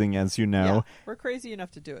closing, as you know. Yeah, we're crazy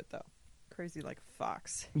enough to do it, though. Crazy like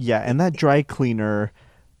Fox. Yeah, and that dry cleaner...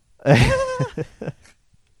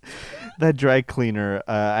 That dry cleaner,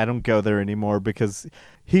 I don't go there anymore because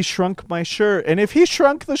he shrunk my shirt. And if he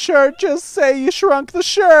shrunk the shirt, just say you shrunk the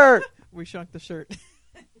shirt. We shrunk the shirt.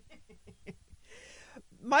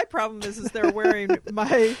 My problem is they're wearing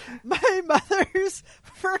my mother's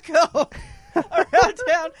fur coat around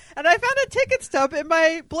town, and I found a ticket stub in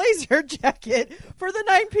my blazer jacket for the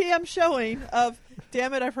 9 p.m. showing of.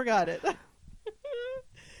 Damn it, I forgot it.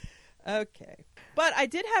 Okay, but I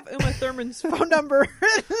did have Uma Thurman's phone number.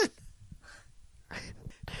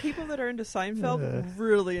 People that are into Seinfeld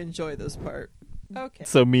really enjoy this part. Okay,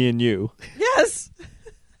 so me and you. Yes,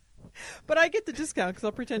 but I get the discount because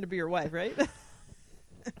I'll pretend to be your wife, right?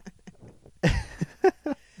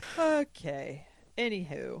 Okay.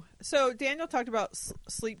 Anywho, so Daniel talked about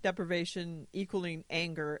sleep deprivation equaling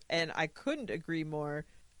anger, and I couldn't agree more.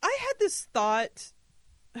 I had this thought,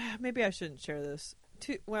 maybe I shouldn't share this.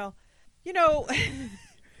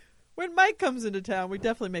 when Mike comes into town, we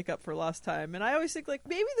definitely make up for lost time. And I always think, like,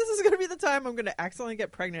 maybe this is going to be the time I'm going to accidentally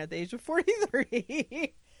get pregnant at the age of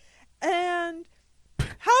 43. And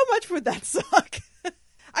how much would that suck?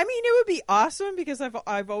 I mean, it would be awesome because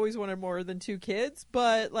I've always wanted more than 2 kids,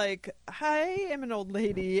 but like I am an old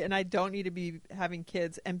lady and I don't need to be having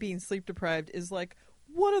kids, and being sleep deprived is like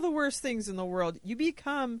one of the worst things in the world. You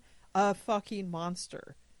become a fucking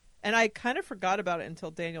monster. And I kind of forgot about it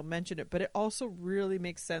until Daniel mentioned it, but it also really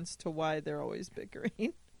makes sense to why they're always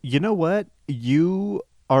bickering. You know what? You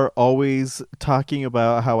are always talking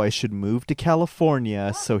about how I should move to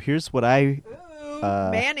California, so here's what I Ooh,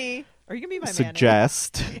 Manny. Are you going to be my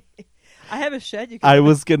suggest. Manny? I have a shed you can I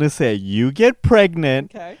was going to say, you get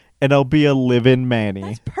pregnant, Okay. and I'll be a live-in Manny.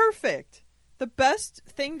 That's perfect. The best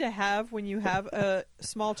thing to have when you have a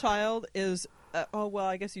small child is,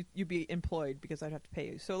 I guess you'd be employed because I'd have to pay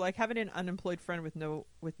you. So like having an unemployed friend with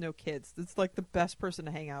no kids, that's like the best person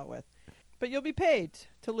to hang out with. But you'll be paid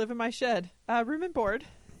to live in my shed, room and board.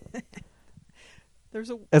 There's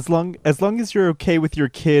a As long as you're okay with your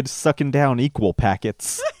kid sucking down equal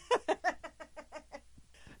packets.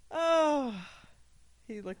 Oh,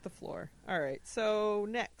 he licked the floor. All right, so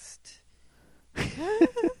next.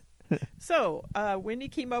 So, Wendy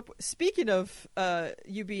came up, speaking of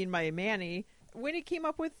you being my Manny, Wendy came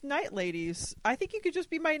up with night ladies. I think you could just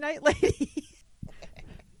be my night lady.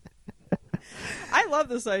 I love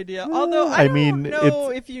this idea. Although I don't know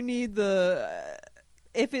if you need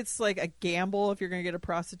if it's like a gamble, if you're going to get a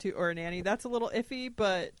prostitute or a nanny, that's a little iffy,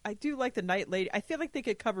 but I do like the night lady. I feel like they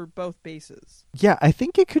could cover both bases. Yeah, I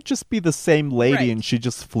think it could just be the same lady Right. and she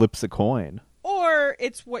just flips a coin. Or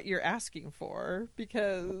it's what you're asking for,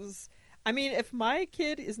 because, I mean, if my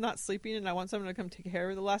kid is not sleeping and I want someone to come take care of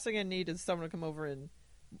her, the last thing I need is someone to come over and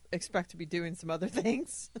expect to be doing some other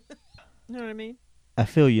things. You know what I mean? I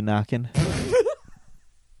feel you knocking.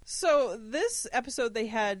 So this episode, they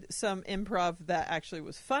had some improv that actually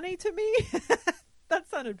was funny to me. That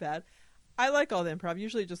sounded bad. I like all the improv.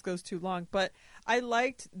 Usually it just goes too long. But I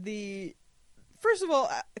liked first of all,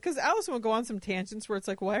 because Allison will go on some tangents where it's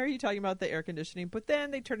like, why are you talking about the air conditioning? But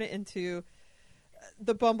then they turn it into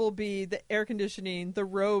the bumblebee, the air conditioning, the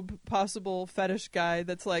robe possible fetish guy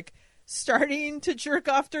that's like starting to jerk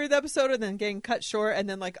off during the episode and then getting cut short. And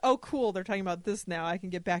then like, oh, cool, they're talking about this now. I can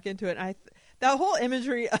get back into it. And that whole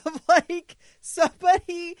imagery of like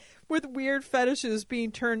somebody with weird fetishes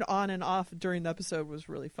being turned on and off during the episode was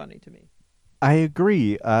really funny to me. I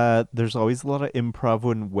agree. There's always a lot of improv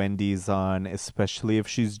when Wendy's on, especially if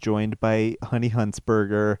she's joined by Honey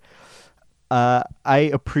Huntsberger.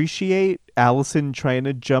 I appreciate Allison trying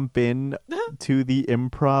to jump in to the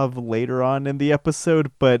improv later on in the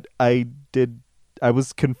episode, but I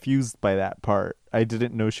was confused by that part. I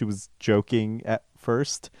didn't know she was joking at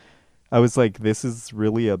first. I was like, this is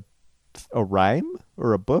really a rhyme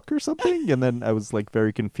or a book or something? And then I was like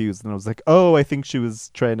very confused, and I was like, oh, I think she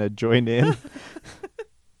was trying to join in.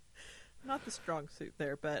 Not the strong suit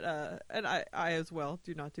there, but and I as well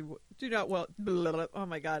do not well. Blah, blah, oh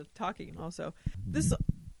my god, talking also. This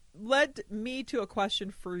led me to a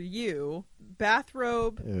question for you.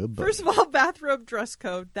 Bathrobe. First of all, bathrobe dress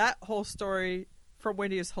code. That whole story from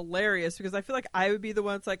Wendy is hilarious because I feel like I would be the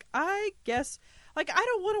one that's like, I guess, like, I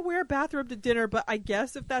don't want to wear a bathrobe to dinner, but I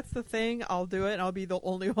guess if that's the thing, I'll do it and I'll be the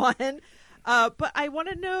only one. But I want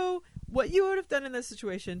to know what you would have done in this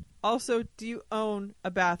situation. Also, do you own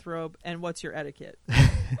a bathrobe and what's your etiquette?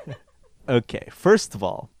 Okay, first of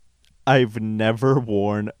all, I've never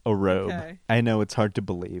worn a robe. Okay. I know it's hard to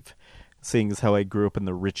believe, seeing as how I grew up in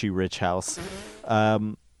the Richie Rich house. I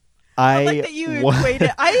like that you equate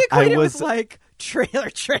it. I equate it was- with like trailer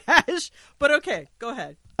trash. But okay, go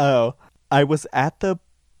ahead. Oh, I was at the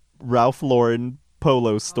Ralph Lauren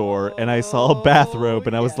polo store and I saw a bathrobe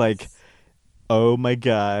and I was like, yes. oh my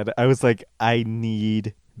God. I was like, I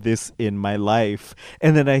need this in my life.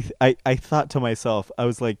 And then I thought to myself, I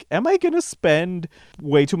was like, am I going to spend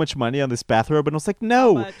way too much money on this bathrobe? And I was like,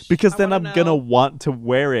 no, much? because I then wanna I'm going to know. want to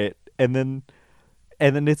wear it. And then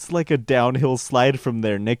it's like a downhill slide from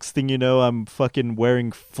there. Next thing you know, I'm fucking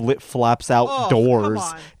wearing flip-flops outdoors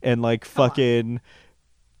on. and like Come on. fucking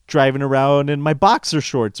driving around in my boxer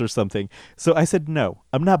shorts or something. So I said, no,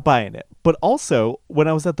 I'm not buying it. But also, when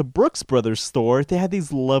I was at the Brooks Brothers store, they had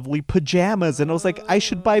these lovely pajamas. And I was like, I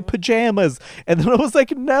should buy pajamas. And then I was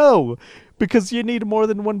like, no, because you need more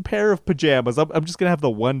than one pair of pajamas. I'm just going to have the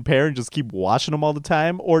one pair and just keep washing them all the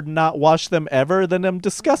time or not wash them ever. Then I'm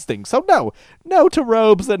disgusting. So no to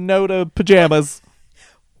robes and no to pajamas.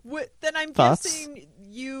 Then I'm Thoughts? guessing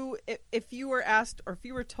if you were asked or if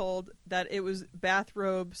you were told that it was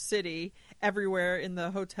bathrobe city everywhere in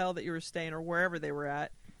the hotel that you were staying or wherever they were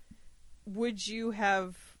at, would you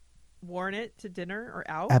have worn it to dinner or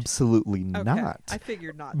out? Absolutely Okay. not. I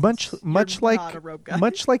figured not. Much since much you're like not a robe guy.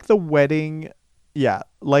 much like the wedding, yeah,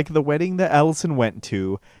 like the wedding that Allison went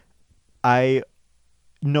to. I,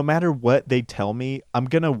 no matter what they tell me, I'm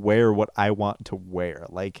gonna wear what I want to wear.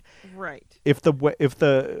 Like Right. if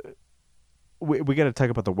we got to talk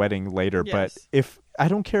about the wedding later, but Yes. if I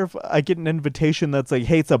don't care if I get an invitation that's like,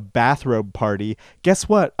 hey, it's a bathrobe party. Guess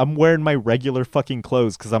what? I'm wearing my regular fucking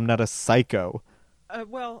clothes because I'm not a psycho.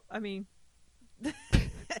 Well, I mean,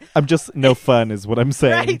 I'm just no fun, is what I'm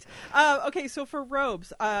saying. right. Okay, so for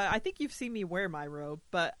robes, I think you've seen me wear my robe,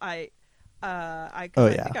 but I Oh, I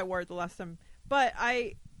yeah. think I wore it the last time. But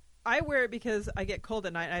I wear it because I get cold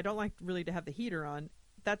at night. And I don't like really to have the heater on.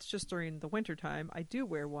 That's just during the winter time. I do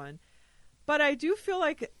wear one, but I do feel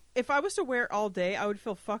like if I was to wear it all day, I would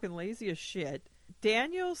feel fucking lazy as shit.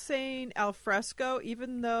 Daniel saying al fresco,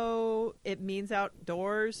 even though it means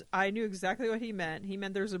outdoors, I knew exactly what he meant. He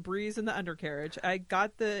meant there's a breeze in the undercarriage. I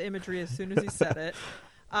got the imagery as soon as he said it.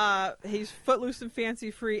 He's footloose and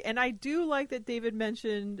fancy free. And I do like that David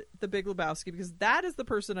mentioned the Big Lebowski, because that is the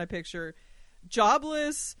person I picture.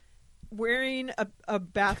 Jobless, wearing a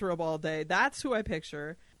bathrobe all day. That's who I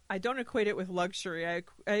picture. I don't equate it with luxury. I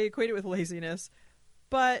equate it with laziness.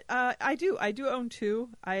 But I do own two.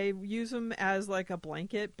 I use them as like a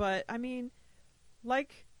blanket. But I mean,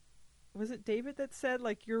 like, was it David that said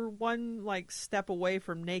like you're one like step away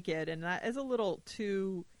from naked, and that is a little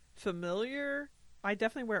too familiar. I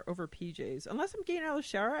definitely wear it over PJs. Unless I'm getting out of the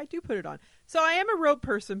shower, I do put it on. So I am a robe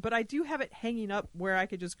person, but I do have it hanging up where I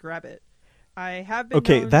could just grab it. I have been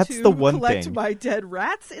Okay, known that's to the one collect thing. my dead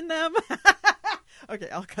rats in them. Okay,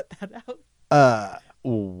 I'll cut that out.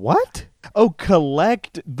 What? Oh,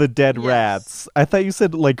 collect the dead Yes. rats. I thought you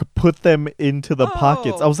said like put them into the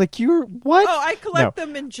pockets. I was like, you're what? Oh, I collect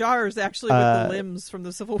them in jars, actually, with the limbs from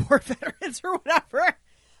the Civil War veterans or whatever.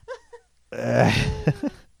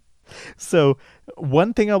 So,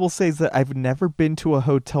 one thing I will say is that I've never been to a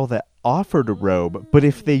hotel that offered a robe, but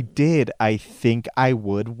if they did, I think I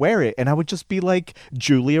would wear it. And I would just be like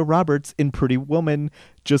Julia Roberts in Pretty Woman,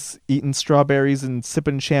 just eating strawberries and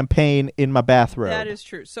sipping champagne in my bathrobe. That is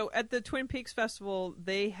true. So at the Twin Peaks Festival,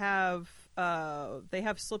 they have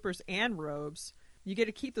slippers and robes. You get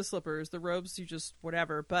to keep the slippers. The robes, you just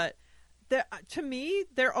whatever. But to me,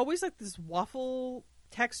 they're always like this waffle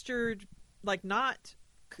textured, like not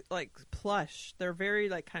like plush. They're very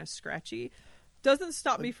like kind of scratchy. Doesn't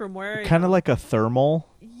stop me from wearing Kind of them. like a thermal.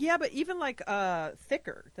 Yeah, but even like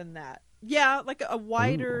thicker than that. Yeah, like a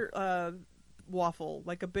wider waffle,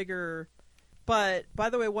 like a bigger. But by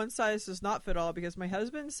the way, one size does not fit all, because my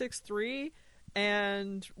husband's 6'3",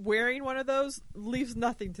 and wearing one of those leaves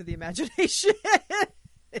nothing to the imagination.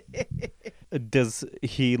 Does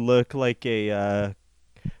he look like a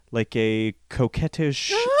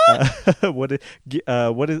coquettish what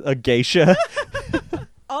is a geisha?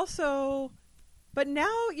 Also, but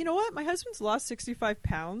now, you know what? My husband's lost 65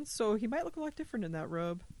 pounds, so he might look a lot different in that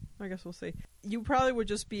robe. I guess we'll see. You probably would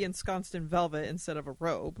just be ensconced in velvet instead of a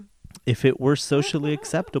robe. If it were socially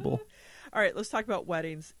acceptable. All right, let's talk about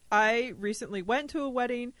weddings. I recently went to a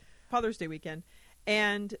wedding, Father's Day weekend,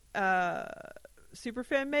 and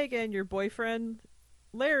Superfan Megan, your boyfriend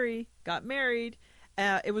Larry, got married.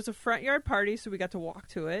 It was a front yard party, so we got to walk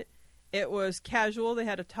to it. It was casual. They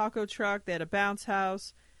had a taco truck. They had a bounce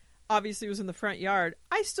house. Obviously, it was in the front yard.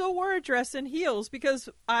 I still wore a dress and heels because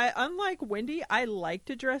unlike Wendy, I like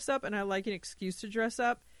to dress up and I like an excuse to dress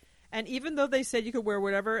up. And even though they said you could wear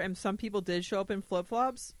whatever, and some people did show up in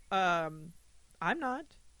flip-flops, I'm not.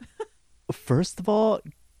 First of all,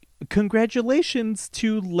 congratulations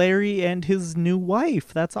to Larry and his new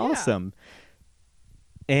wife. That's Yeah. awesome.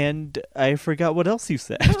 And I forgot what else you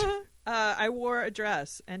said. I wore a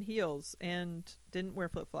dress and heels and didn't wear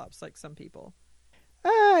flip-flops like some people.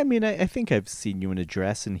 I mean, I think I've seen you in a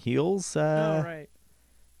dress and heels. Oh, right.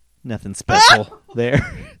 Nothing special there.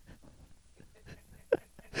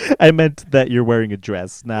 I meant that you're wearing a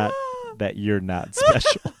dress, not that you're not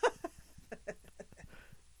special.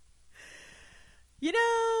 You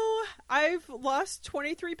know, I've lost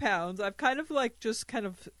 23 pounds. I've kind of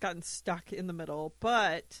gotten stuck in the middle,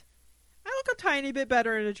 but I look a tiny bit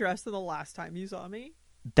better in a dress than the last time you saw me.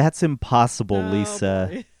 That's impossible, Oh, Lisa.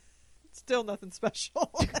 boy. Still nothing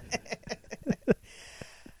special.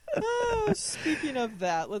 Oh, speaking of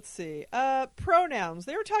that, let's see. Pronouns.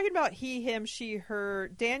 They were talking about he, him, she, her.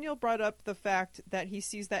 Daniel brought up the fact that he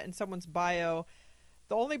sees that in someone's bio.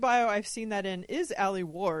 The only bio I've seen that in is Allie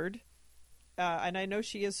Ward. And I know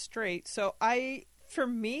she is straight. So for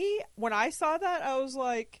me, when I saw that, I was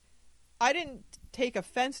like, I didn't take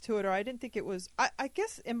offense to it, or I didn't think it was. I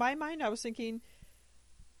guess in my mind, I was thinking,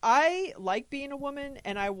 I like being a woman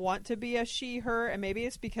and I want to be a she, her, and maybe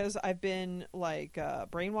it's because I've been like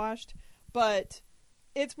brainwashed, but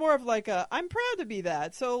it's more of like I'm proud to be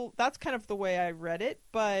that. So that's kind of the way I read it,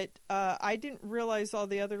 but I didn't realize all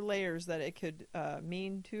the other layers that it could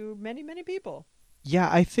mean to many, many people. Yeah,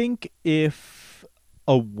 I think if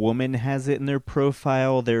a woman has it in their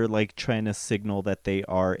profile, they're like trying to signal that they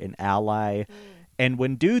are an ally. And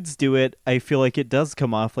when dudes do it, I feel like it does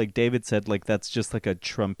come off, like David said, like that's just like a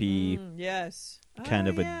Trumpy Yes. kind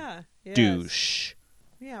of a yeah. Yes. douche.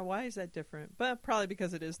 Yeah, why is that different? But probably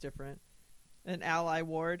because it is different. An ally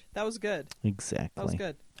ward. That was good. Exactly. That was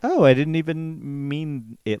good. Oh, I didn't even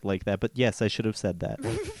mean it like that, but yes, I should have said that.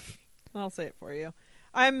 I'll say it for you.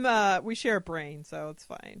 We share a brain, so it's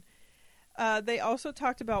fine. They also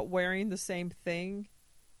talked about wearing the same thing.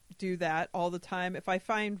 Do that all the time. If I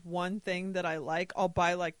find one thing that I like, I'll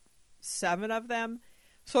buy like 7 of them.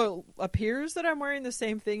 So it appears that I'm wearing the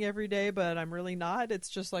same thing every day, but I'm really not. It's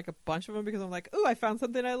just like a bunch of them because I'm like, oh, I found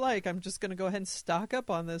something I like. I'm just going to go ahead and stock up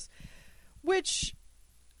on this. Which,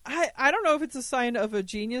 I don't know if it's a sign of a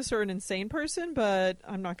genius or an insane person, but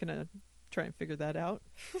I'm not going to try and figure that out.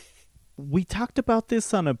 We talked about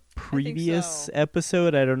this on a previous so.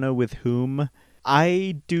 episode. I don't know with whom.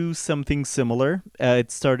 I do something similar. It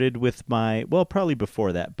started with probably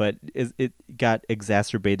before that, but it got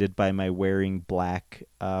exacerbated by my wearing black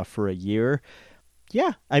for a year.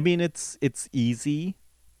 Yeah, I mean it's easy,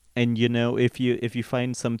 and if you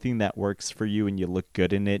find something that works for you and you look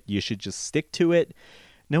good in it, you should just stick to it.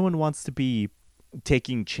 No one wants to be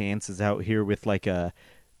taking chances out here with like a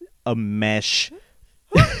mesh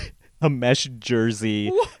a mesh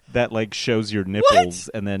jersey that like shows your nipples,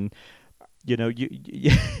 and then you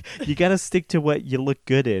gotta stick to what you look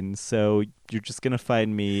good in. So you're just gonna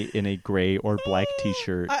find me in a gray or black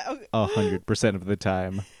t-shirt 100% of the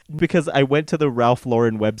time, because I went to the Ralph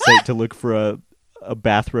Lauren website to look for a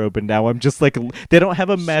bathrobe, and now I'm just like, they don't have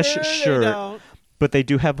a mesh shirt, but they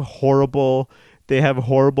do have horrible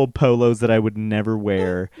polos that I would never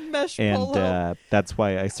wear. Mesh and polo. That's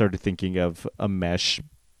why I started thinking of a mesh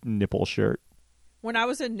nipple shirt. When I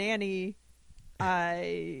was a nanny,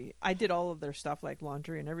 I did all of their stuff, like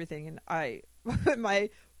laundry and everything, and I in my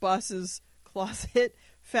boss's closet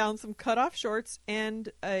found some cutoff shorts and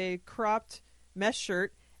a cropped mesh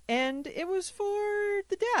shirt, and it was for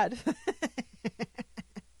the dad.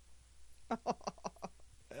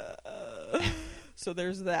 So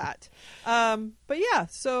there's that. But yeah,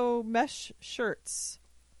 so mesh shirts.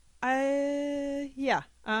 I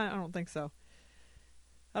don't think so.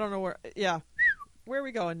 I don't know where. Yeah, where are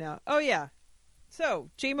we going now? Oh yeah. So,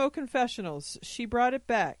 JMO Confessionals, she brought it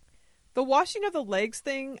back. The washing of the legs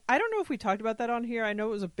thing, I don't know if we talked about that on here. I know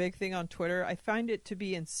it was a big thing on Twitter. I find it to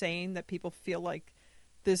be insane that people feel like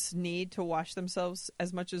this need to wash themselves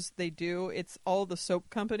as much as they do. It's all the soap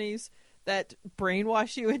companies that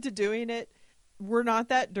brainwash you into doing it. We're not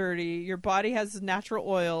that dirty. Your body has natural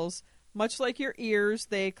oils. Much like your ears,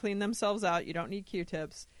 they clean themselves out. You don't need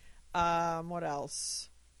Q-tips. What else?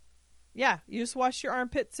 Yeah, you just wash your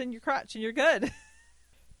armpits and your crotch and you're good.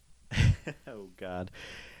 Oh, God.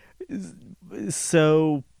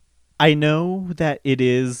 So I know that it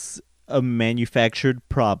is a manufactured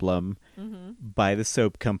problem by the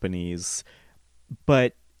soap companies,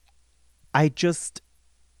 but I just...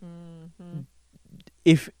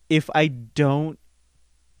 If I don't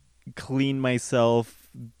clean myself,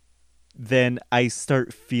 then I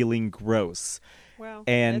start feeling gross. Well,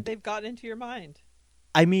 and they've gotten into your mind.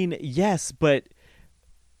 I mean, yes, but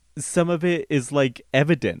some of it is like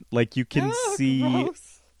evident. Like you can see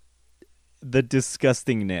gross. The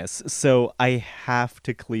disgustingness. So I have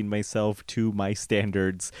to clean myself to my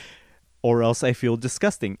standards or else I feel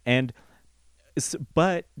disgusting.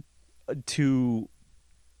 But to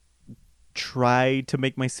try to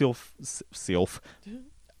make myself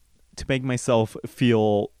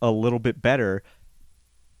feel a little bit better,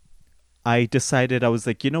 I decided, I was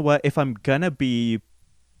like, you know what? If I'm gonna be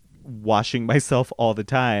washing myself all the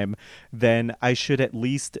time, then I should at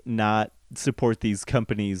least not support these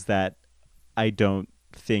companies that I don't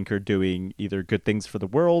think are doing either good things for the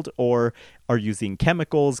world or are using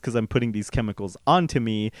chemicals, because I'm putting these chemicals onto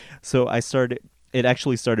me. So it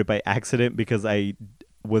actually started by accident because I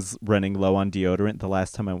was running low on deodorant the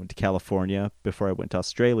last time I went to California before I went to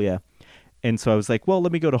Australia. And so I was like, well,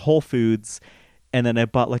 let me go to Whole Foods. And then I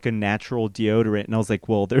bought like a natural deodorant, and I was like,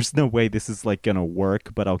 well, there's no way this is like going to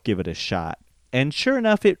work, but I'll give it a shot. And sure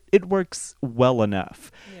enough, it works well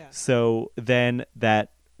enough. Yeah. So then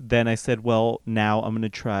I said, well, now I'm going to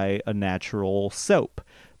try a natural soap.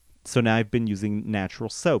 So now I've been using natural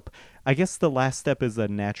soap. I guess the last step is a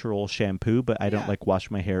natural shampoo, but I don't Yeah. like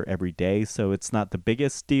wash my hair every day, so it's not the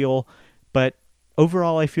biggest deal. But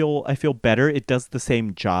overall, I feel better. It does the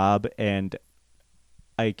same job, and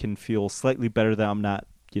I can feel slightly better that I'm not,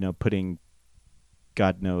 putting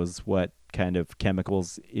God knows what kind of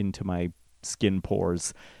chemicals into my skin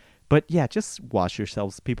pores. But yeah, just wash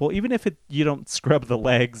yourselves, people. Even if you don't scrub the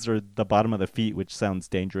legs or the bottom of the feet, which sounds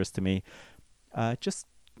dangerous to me. Just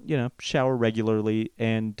shower regularly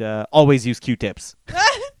and always use Q-tips.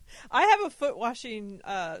 I have a foot washing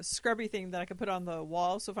scrubby thing that I can put on the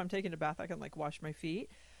wall, so if I'm taking a bath, I can like wash my feet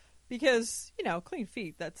because clean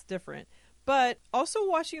feet, that's different. But also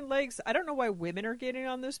washing legs, I don't know why women are getting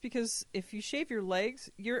on this, because if you shave your legs,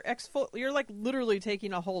 you're like literally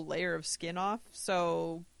taking a whole layer of skin off.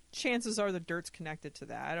 So chances are the dirt's connected to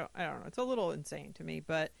that. I don't know. It's a little insane to me,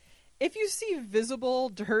 but if you see visible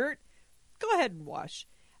dirt, go ahead and wash.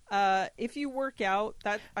 If you work out,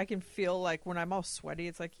 that I can feel like when I'm all sweaty,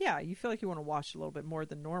 it's like, yeah, you feel like you want to wash a little bit more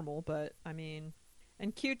than normal. But I mean,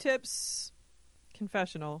 and Q-tips,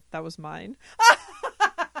 confessional, that was mine.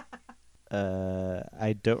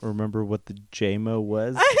 I don't remember what the JMO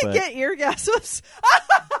was. I but... get eargasms.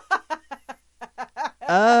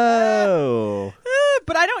 Oh.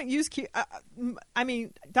 But I don't use Q. I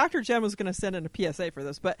mean, Dr. Jem was going to send in a PSA for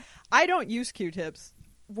this, but I don't use Q-tips.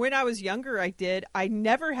 When I was younger, I did. I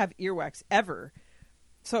never have earwax ever,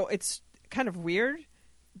 so it's kind of weird.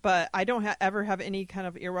 But I don't ever have any kind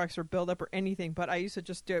of earwax or buildup or anything. But I used to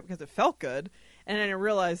just do it because it felt good, and then I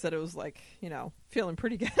realized that it was like feeling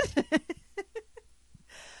pretty good.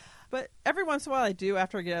 But every once in a while I do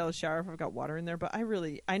after I get out of the shower if I've got water in there. But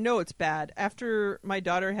I know it's bad. After my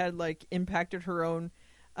daughter had like impacted her own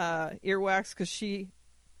earwax, because she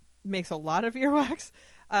makes a lot of earwax,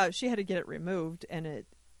 she had to get it removed, and it,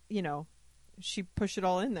 she pushed it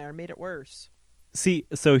all in there and made it worse. See,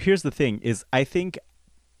 so here's the thing is I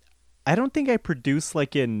don't think I produce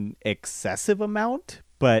like an excessive amount,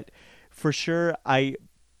 but for sure I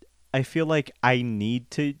feel like I need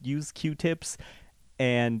to use Q-tips,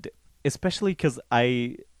 and especially because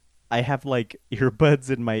I have like earbuds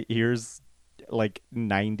in my ears like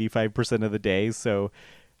 95% of the day, so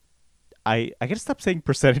I gotta stop saying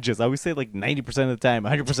percentages. I always say like 90% of the time,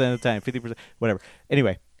 100% of the time, 50%, whatever.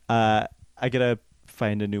 Anyway, I gotta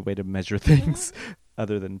find a new way to measure things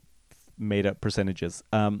other than made up percentages.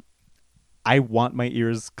 I want my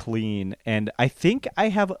ears clean, and I think I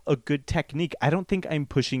have a good technique. I don't think I'm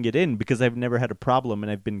pushing it in because I've never had a problem,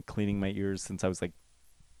 and I've been cleaning my ears since I was like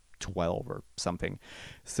 12 or something.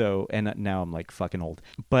 So, and now I'm like fucking old.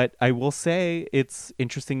 But I will say it's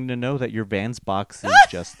interesting to know that your Vans box is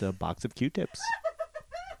just a box of Q-tips.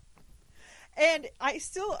 And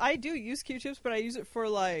I do use Q-tips, but I use it for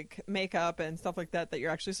like makeup and stuff like that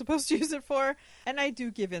you're actually supposed to use it for. And I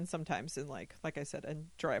do give in sometimes and like I said, and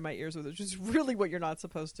dry my ears with it, which is really what you're not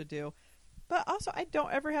supposed to do. But also I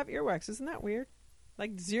don't ever have earwax. Isn't that weird?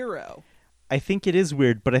 Like zero. I think it is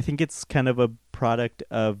weird, but I think it's kind of a product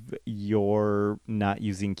of your not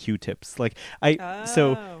using Q-tips. Like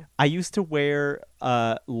so I used to wear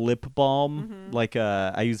lip balm, like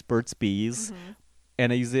I use Burt's Bees,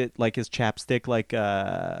 and I use it like as chapstick. Like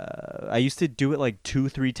I used to do it like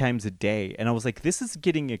 2-3 times a day, and I was like, this is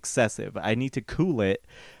getting excessive. I need to cool it,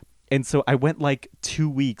 and so I went like 2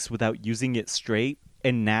 weeks without using it straight.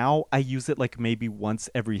 And now I use it like maybe once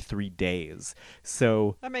every 3 days.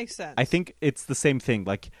 So that makes sense. I think it's the same thing.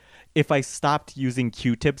 Like if I stopped using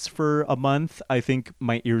Q-tips for a month, I think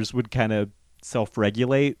my ears would kind of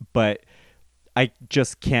self-regulate, but I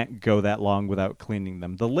just can't go that long without cleaning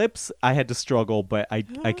them. The lips, I had to struggle, but I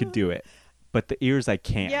could do it. But the ears, I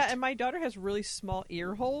can't. Yeah, and my daughter has really small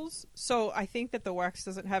ear holes, so I think that the wax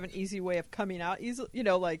doesn't have an easy way of coming out easily.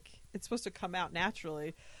 Like it's supposed to come out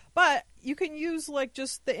naturally. But you can use like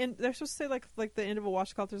just the end. They're supposed to say like the end of a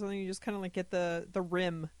washcloth or something. You just kind of like get the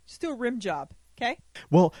rim. Just do a rim job, okay?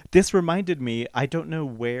 Well, this reminded me. I don't know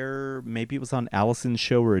where. Maybe it was on Allison's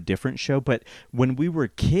show or a different show. But when we were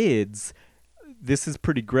kids, this is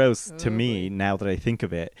pretty gross to me now that I think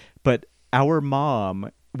of it. But our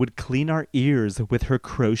mom would clean our ears with her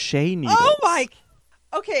crochet needles. Oh my!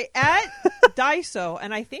 Okay, at Daiso,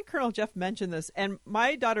 and I think Colonel Jeff mentioned this, and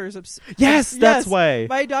my daughter is obsessed. Yes, that's why.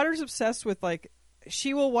 My daughter's obsessed with, like,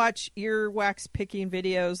 she will watch earwax picking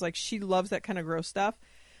videos. Like, she loves that kind of gross stuff.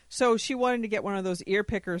 So she wanted to get one of those ear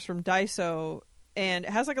pickers from Daiso, and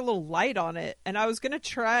it has, like, a little light on it. And I was going to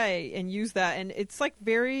try and use that, and it's, like,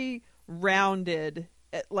 very rounded.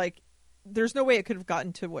 Like, there's no way it could have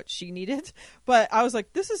gotten to what she needed. But I was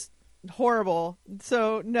like, this is horrible,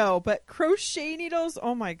 so no. But crochet needles,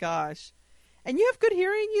 oh my gosh. And you have good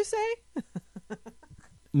hearing, you say?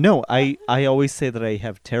 No, I always say that I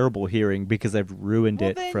have terrible hearing because I've ruined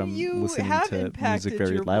Well, it then from you listening have to impacted music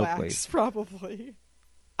very your loudly. wax, probably.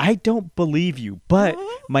 I don't believe you, but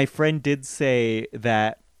Huh? my friend did say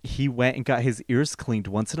that he went and got his ears cleaned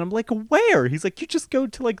once, and I'm like, where? He's like, you just go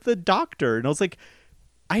to like the doctor, and I was like,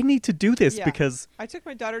 I need to do this Yeah. because I took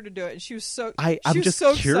my daughter to do it, and she was so I'm she was just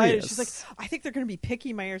so excited. curious. She's like, I think they're going to be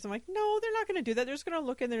picking my ears. I'm like, no, they're not going to do that. They're just going to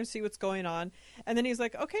look in there and see what's going on. And then he's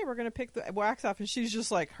like, okay, we're going to pick the wax off, and she's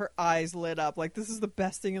just like, her eyes lit up, like this is the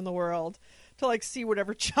best thing in the world to like see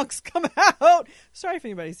whatever chunks come out. Sorry if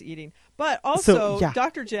anybody's eating, but also yeah.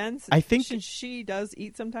 Dr. Jen, I think- since she does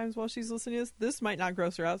eat sometimes while she's listening to this might not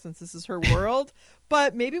gross her out since this is her world,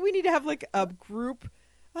 but maybe we need to have like a group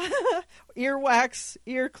earwax,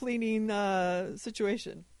 ear cleaning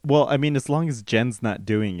situation. well, I mean, as long as Jen's not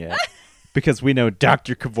doing it, because we know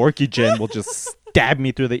Dr. Kevorkian Jen will just stab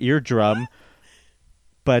me through the eardrum.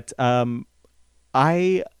 But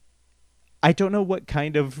I don't know what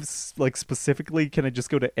kind of like specifically. Can I just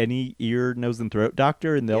go to any ear, nose, and throat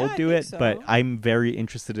doctor and they'll Yeah, I do think it? so. But I'm very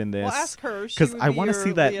interested in this Well, ask her because I want to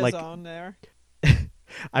see that like there.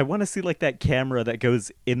 I want to see like that camera that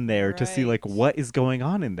goes in there to see like Right. what is going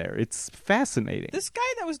on in there. It's fascinating. This guy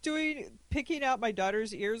that was picking out my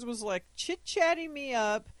daughter's ears was like chit chatting me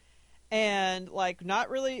up, and like not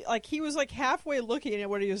really like he was like halfway looking at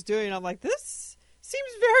what he was doing. I'm like, this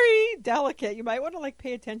seems very delicate. You might want to like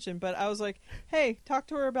pay attention. But I was like, hey, talk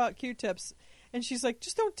to her about Q-tips, and she's like,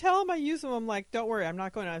 just don't tell him I use them. I'm like, don't worry, I'm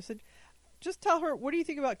not going to. I said, just tell her, what do you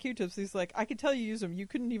think about Q-tips? He's like, I could tell you use them. You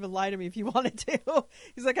couldn't even lie to me if you wanted to.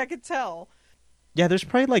 He's like, I could tell. Yeah, there's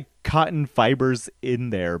probably like cotton fibers in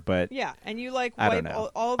there, but Yeah, and you like I don't wipe know.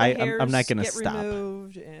 all the I'm hairs not gonna get stop.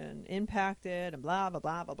 removed and impacted and blah blah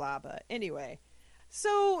blah blah blah. But anyway,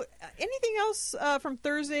 so anything else from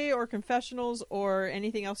Thursday or confessionals or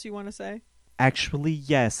anything else you want to say? actually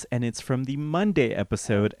yes, and it's from the Monday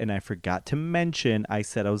episode, and I forgot to mention. I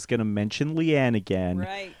said I was going to mention Leanne again.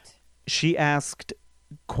 Right. She asked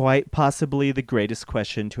quite possibly the greatest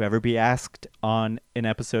question to ever be asked on an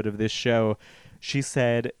episode of this show. She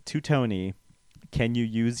said to Tony, can you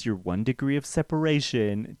use your 1 degree of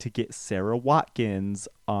separation to get Sarah Watkins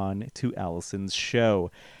on to Allison's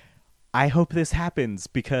show? I hope this happens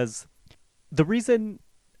because the reason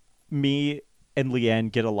me and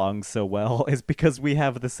Leanne get along so well is because we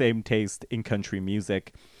have the same taste in country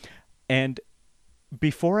music. And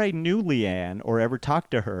before I knew Leanne or ever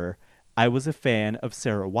talked to her, I was a fan of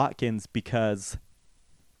Sarah Watkins because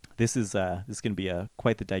this is going to be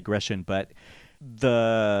quite the digression, but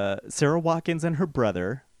the Sarah Watkins and her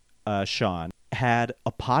brother, Sean, had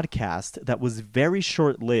a podcast that was very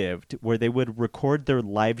short-lived where they would record their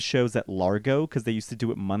live shows at Largo because they used to do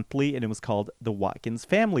it monthly, and it was called the Watkins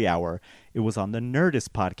Family Hour. It was on the Nerdist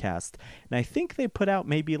podcast, and I think they put out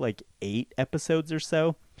maybe like 8 episodes or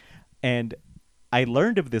so, and I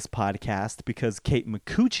learned of this podcast because Kate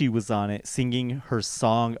Micucci was on it singing her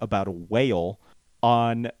song about a whale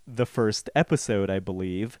on the first episode, I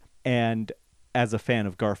believe. And as a fan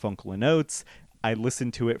of Garfunkel and Oates, I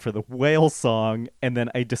listened to it for the whale song, and then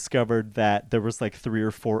I discovered that there was like 3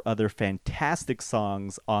 or 4 other fantastic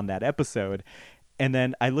songs on that episode. And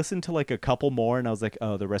then I listened to like a couple more, and I was like,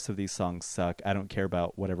 oh, the rest of these songs suck. I don't care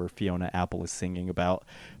about whatever Fiona Apple is singing about.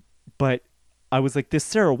 But I was like, this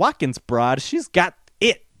Sarah Watkins broad, she's got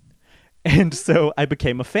it. And so I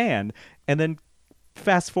became a fan. And then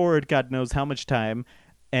fast forward God knows how much time,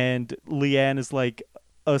 and Leanne is like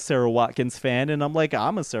a Sarah Watkins fan, and I'm like,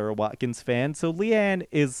 I'm a Sarah Watkins fan. So Leanne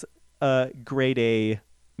is a grade A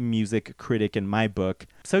music critic in my book.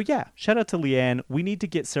 So yeah, shout out to Leanne. We need to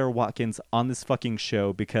get Sarah Watkins on this fucking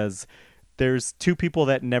show because there's 2 people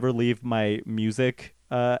that never leave my music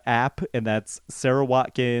app, and that's Sarah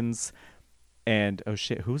Watkins and oh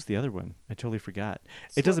shit, who's the other one? I totally forgot.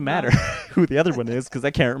 It doesn't matter who the other one is because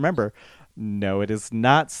I can't remember. No, it is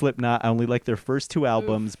not Slipknot. I only like their first 2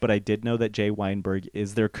 albums, but I did know that Jay Weinberg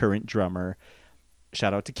is their current drummer.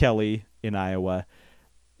 Shout out to Kelly in Iowa.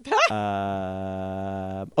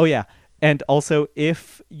 Oh yeah. And also,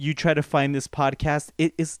 if you try to find this podcast,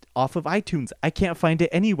 it is off of iTunes. I can't find it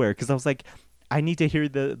anywhere because I was like, I need to hear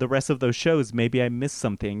the rest of those shows. Maybe I missed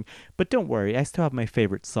something. But don't worry. I still have my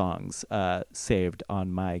favorite songs saved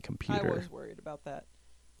on my computer. I was worried about that.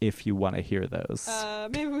 If you want to hear those.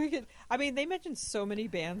 Maybe we could. I mean, they mentioned so many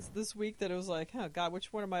bands this week that it was like, oh god, which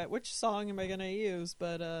song am I gonna use?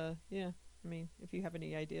 But yeah, I mean, if you have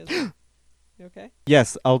any ideas, you okay?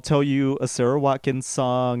 Yes, I'll tell you a Sarah Watkins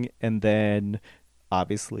song, and then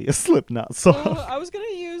obviously a Slipknot song. Oh, I was going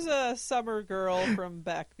to use a Summer Girl from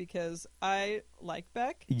Beck because I like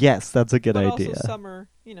Beck. Yes, that's a good but idea. Also summer,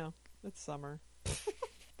 it's summer.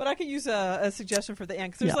 But I could use a suggestion for the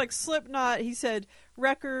end. 'Cause there's like Slipknot. He said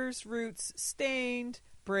Wreckers, Roots, Stained,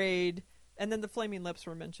 Braid, and then the Flaming Lips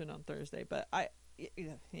were mentioned on Thursday. But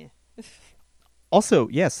yeah. Also,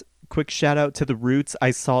 yes, quick shout out to the Roots. I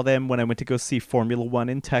saw them when I went to go see Formula One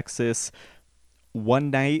in Texas. One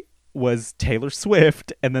night was Taylor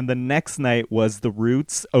Swift, and then the next night was the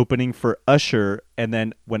Roots opening for Usher. And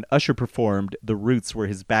then when Usher performed, the Roots were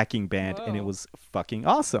his backing band, and it was fucking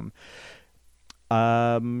awesome.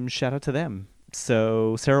 Shout out to them.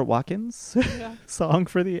 So, Sarah Watkins, song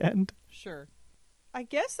for the end. Sure. I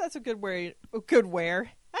guess that's a good way.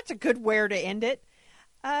 That's a good where to end it.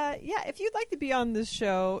 If you'd like to be on this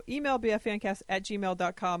show, email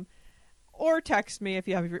bffancast@gmail.com or text me if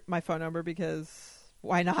you have my phone number, because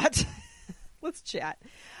why not? Let's chat.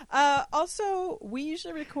 Also, we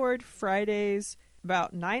usually record Fridays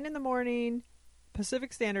about 9 in the morning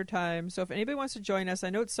Pacific Standard Time. So if anybody wants to join us, I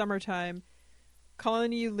know it's summertime.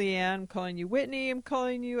 Calling you Leanne, I'm calling you Whitney, I'm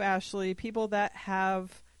calling you Ashley, people that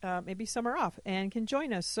have maybe summer off and can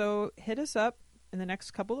join us. So hit us up in the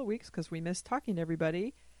next couple of weeks because we miss talking to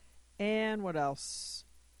everybody. And what else?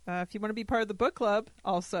 If you want to be part of the book club,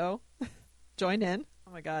 also join in.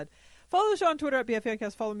 Oh my God. Follow the show on Twitter at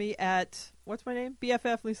BFFancast. Follow me at, what's my name?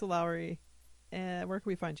 BFF Lisa Lowry. And where can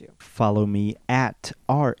we find you? Follow me at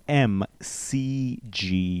RMCGS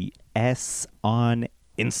on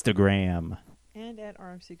Instagram. And at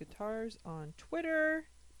RMC Guitars on Twitter,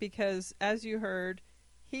 because as you heard,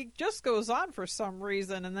 he just goes on for some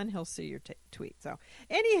reason and then he'll see your tweet. So,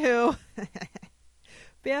 anywho,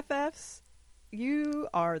 BFFs, you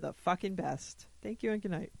are the fucking best. Thank you and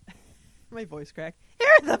good night. My voice cracked.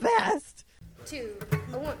 You're the best. 2,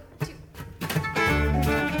 1, 2.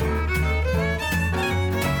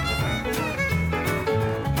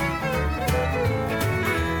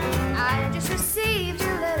 I just received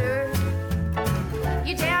your letter.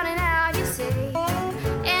 You're down and out, you say.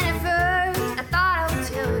 And at first, I thought I would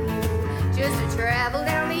tell you just to travel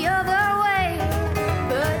down the other way.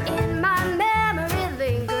 But in my memory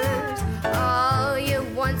lingers all you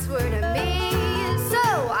once were to me. So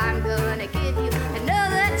I'm gonna give you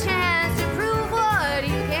another chance to prove what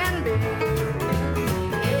you can be.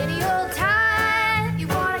 Any old time you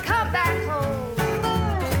wanna come back home,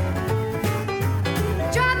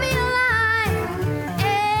 drop me a line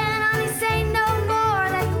and only say no more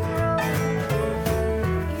than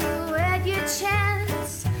you had your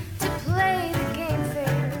chance to play the game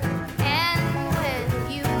fair. And when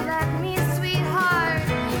you left me, sweetheart,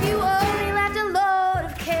 you only left a load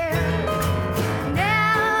of care.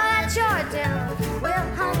 Now that you're down, well,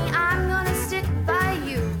 honey, I'm gonna stick by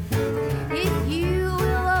you. If you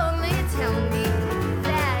will only tell me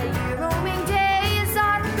that your roaming days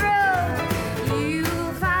are through,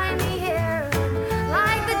 you'll find me here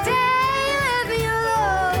like the day you left me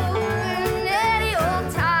alone. Any old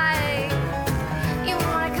time you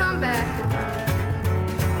wanna come back.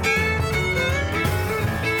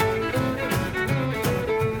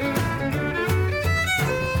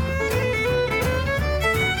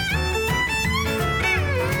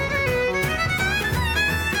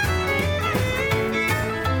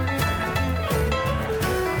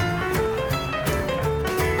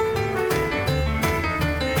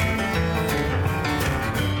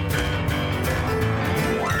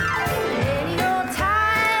 Any old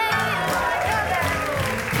time you wanna come back.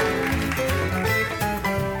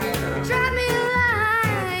 Drop me a line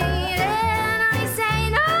and I say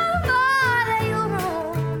no more than you'll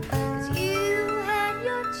roam. 'Cause you had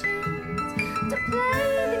your chance to play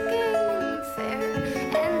the game fair.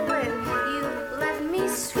 And when you left me,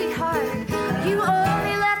 sweetheart, you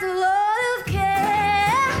only left a load of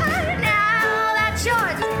care. Now that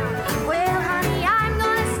you're down, well, honey, I'm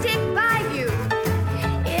gonna stick by you.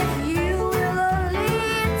 If you will only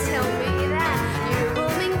tell me that your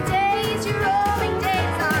roaming days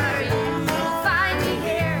are, you'll find me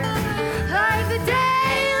here like the day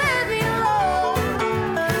you left me alone.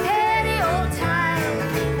 Any old time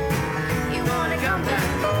you wanna come back,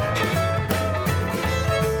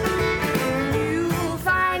 you'll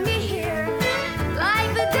find me here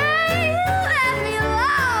like the day you left me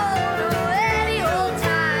alone. Oh, any old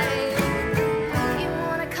time you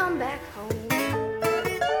wanna come back home.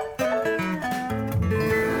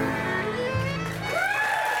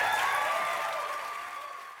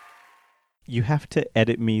 You have to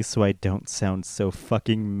edit me so I don't sound so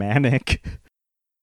fucking manic.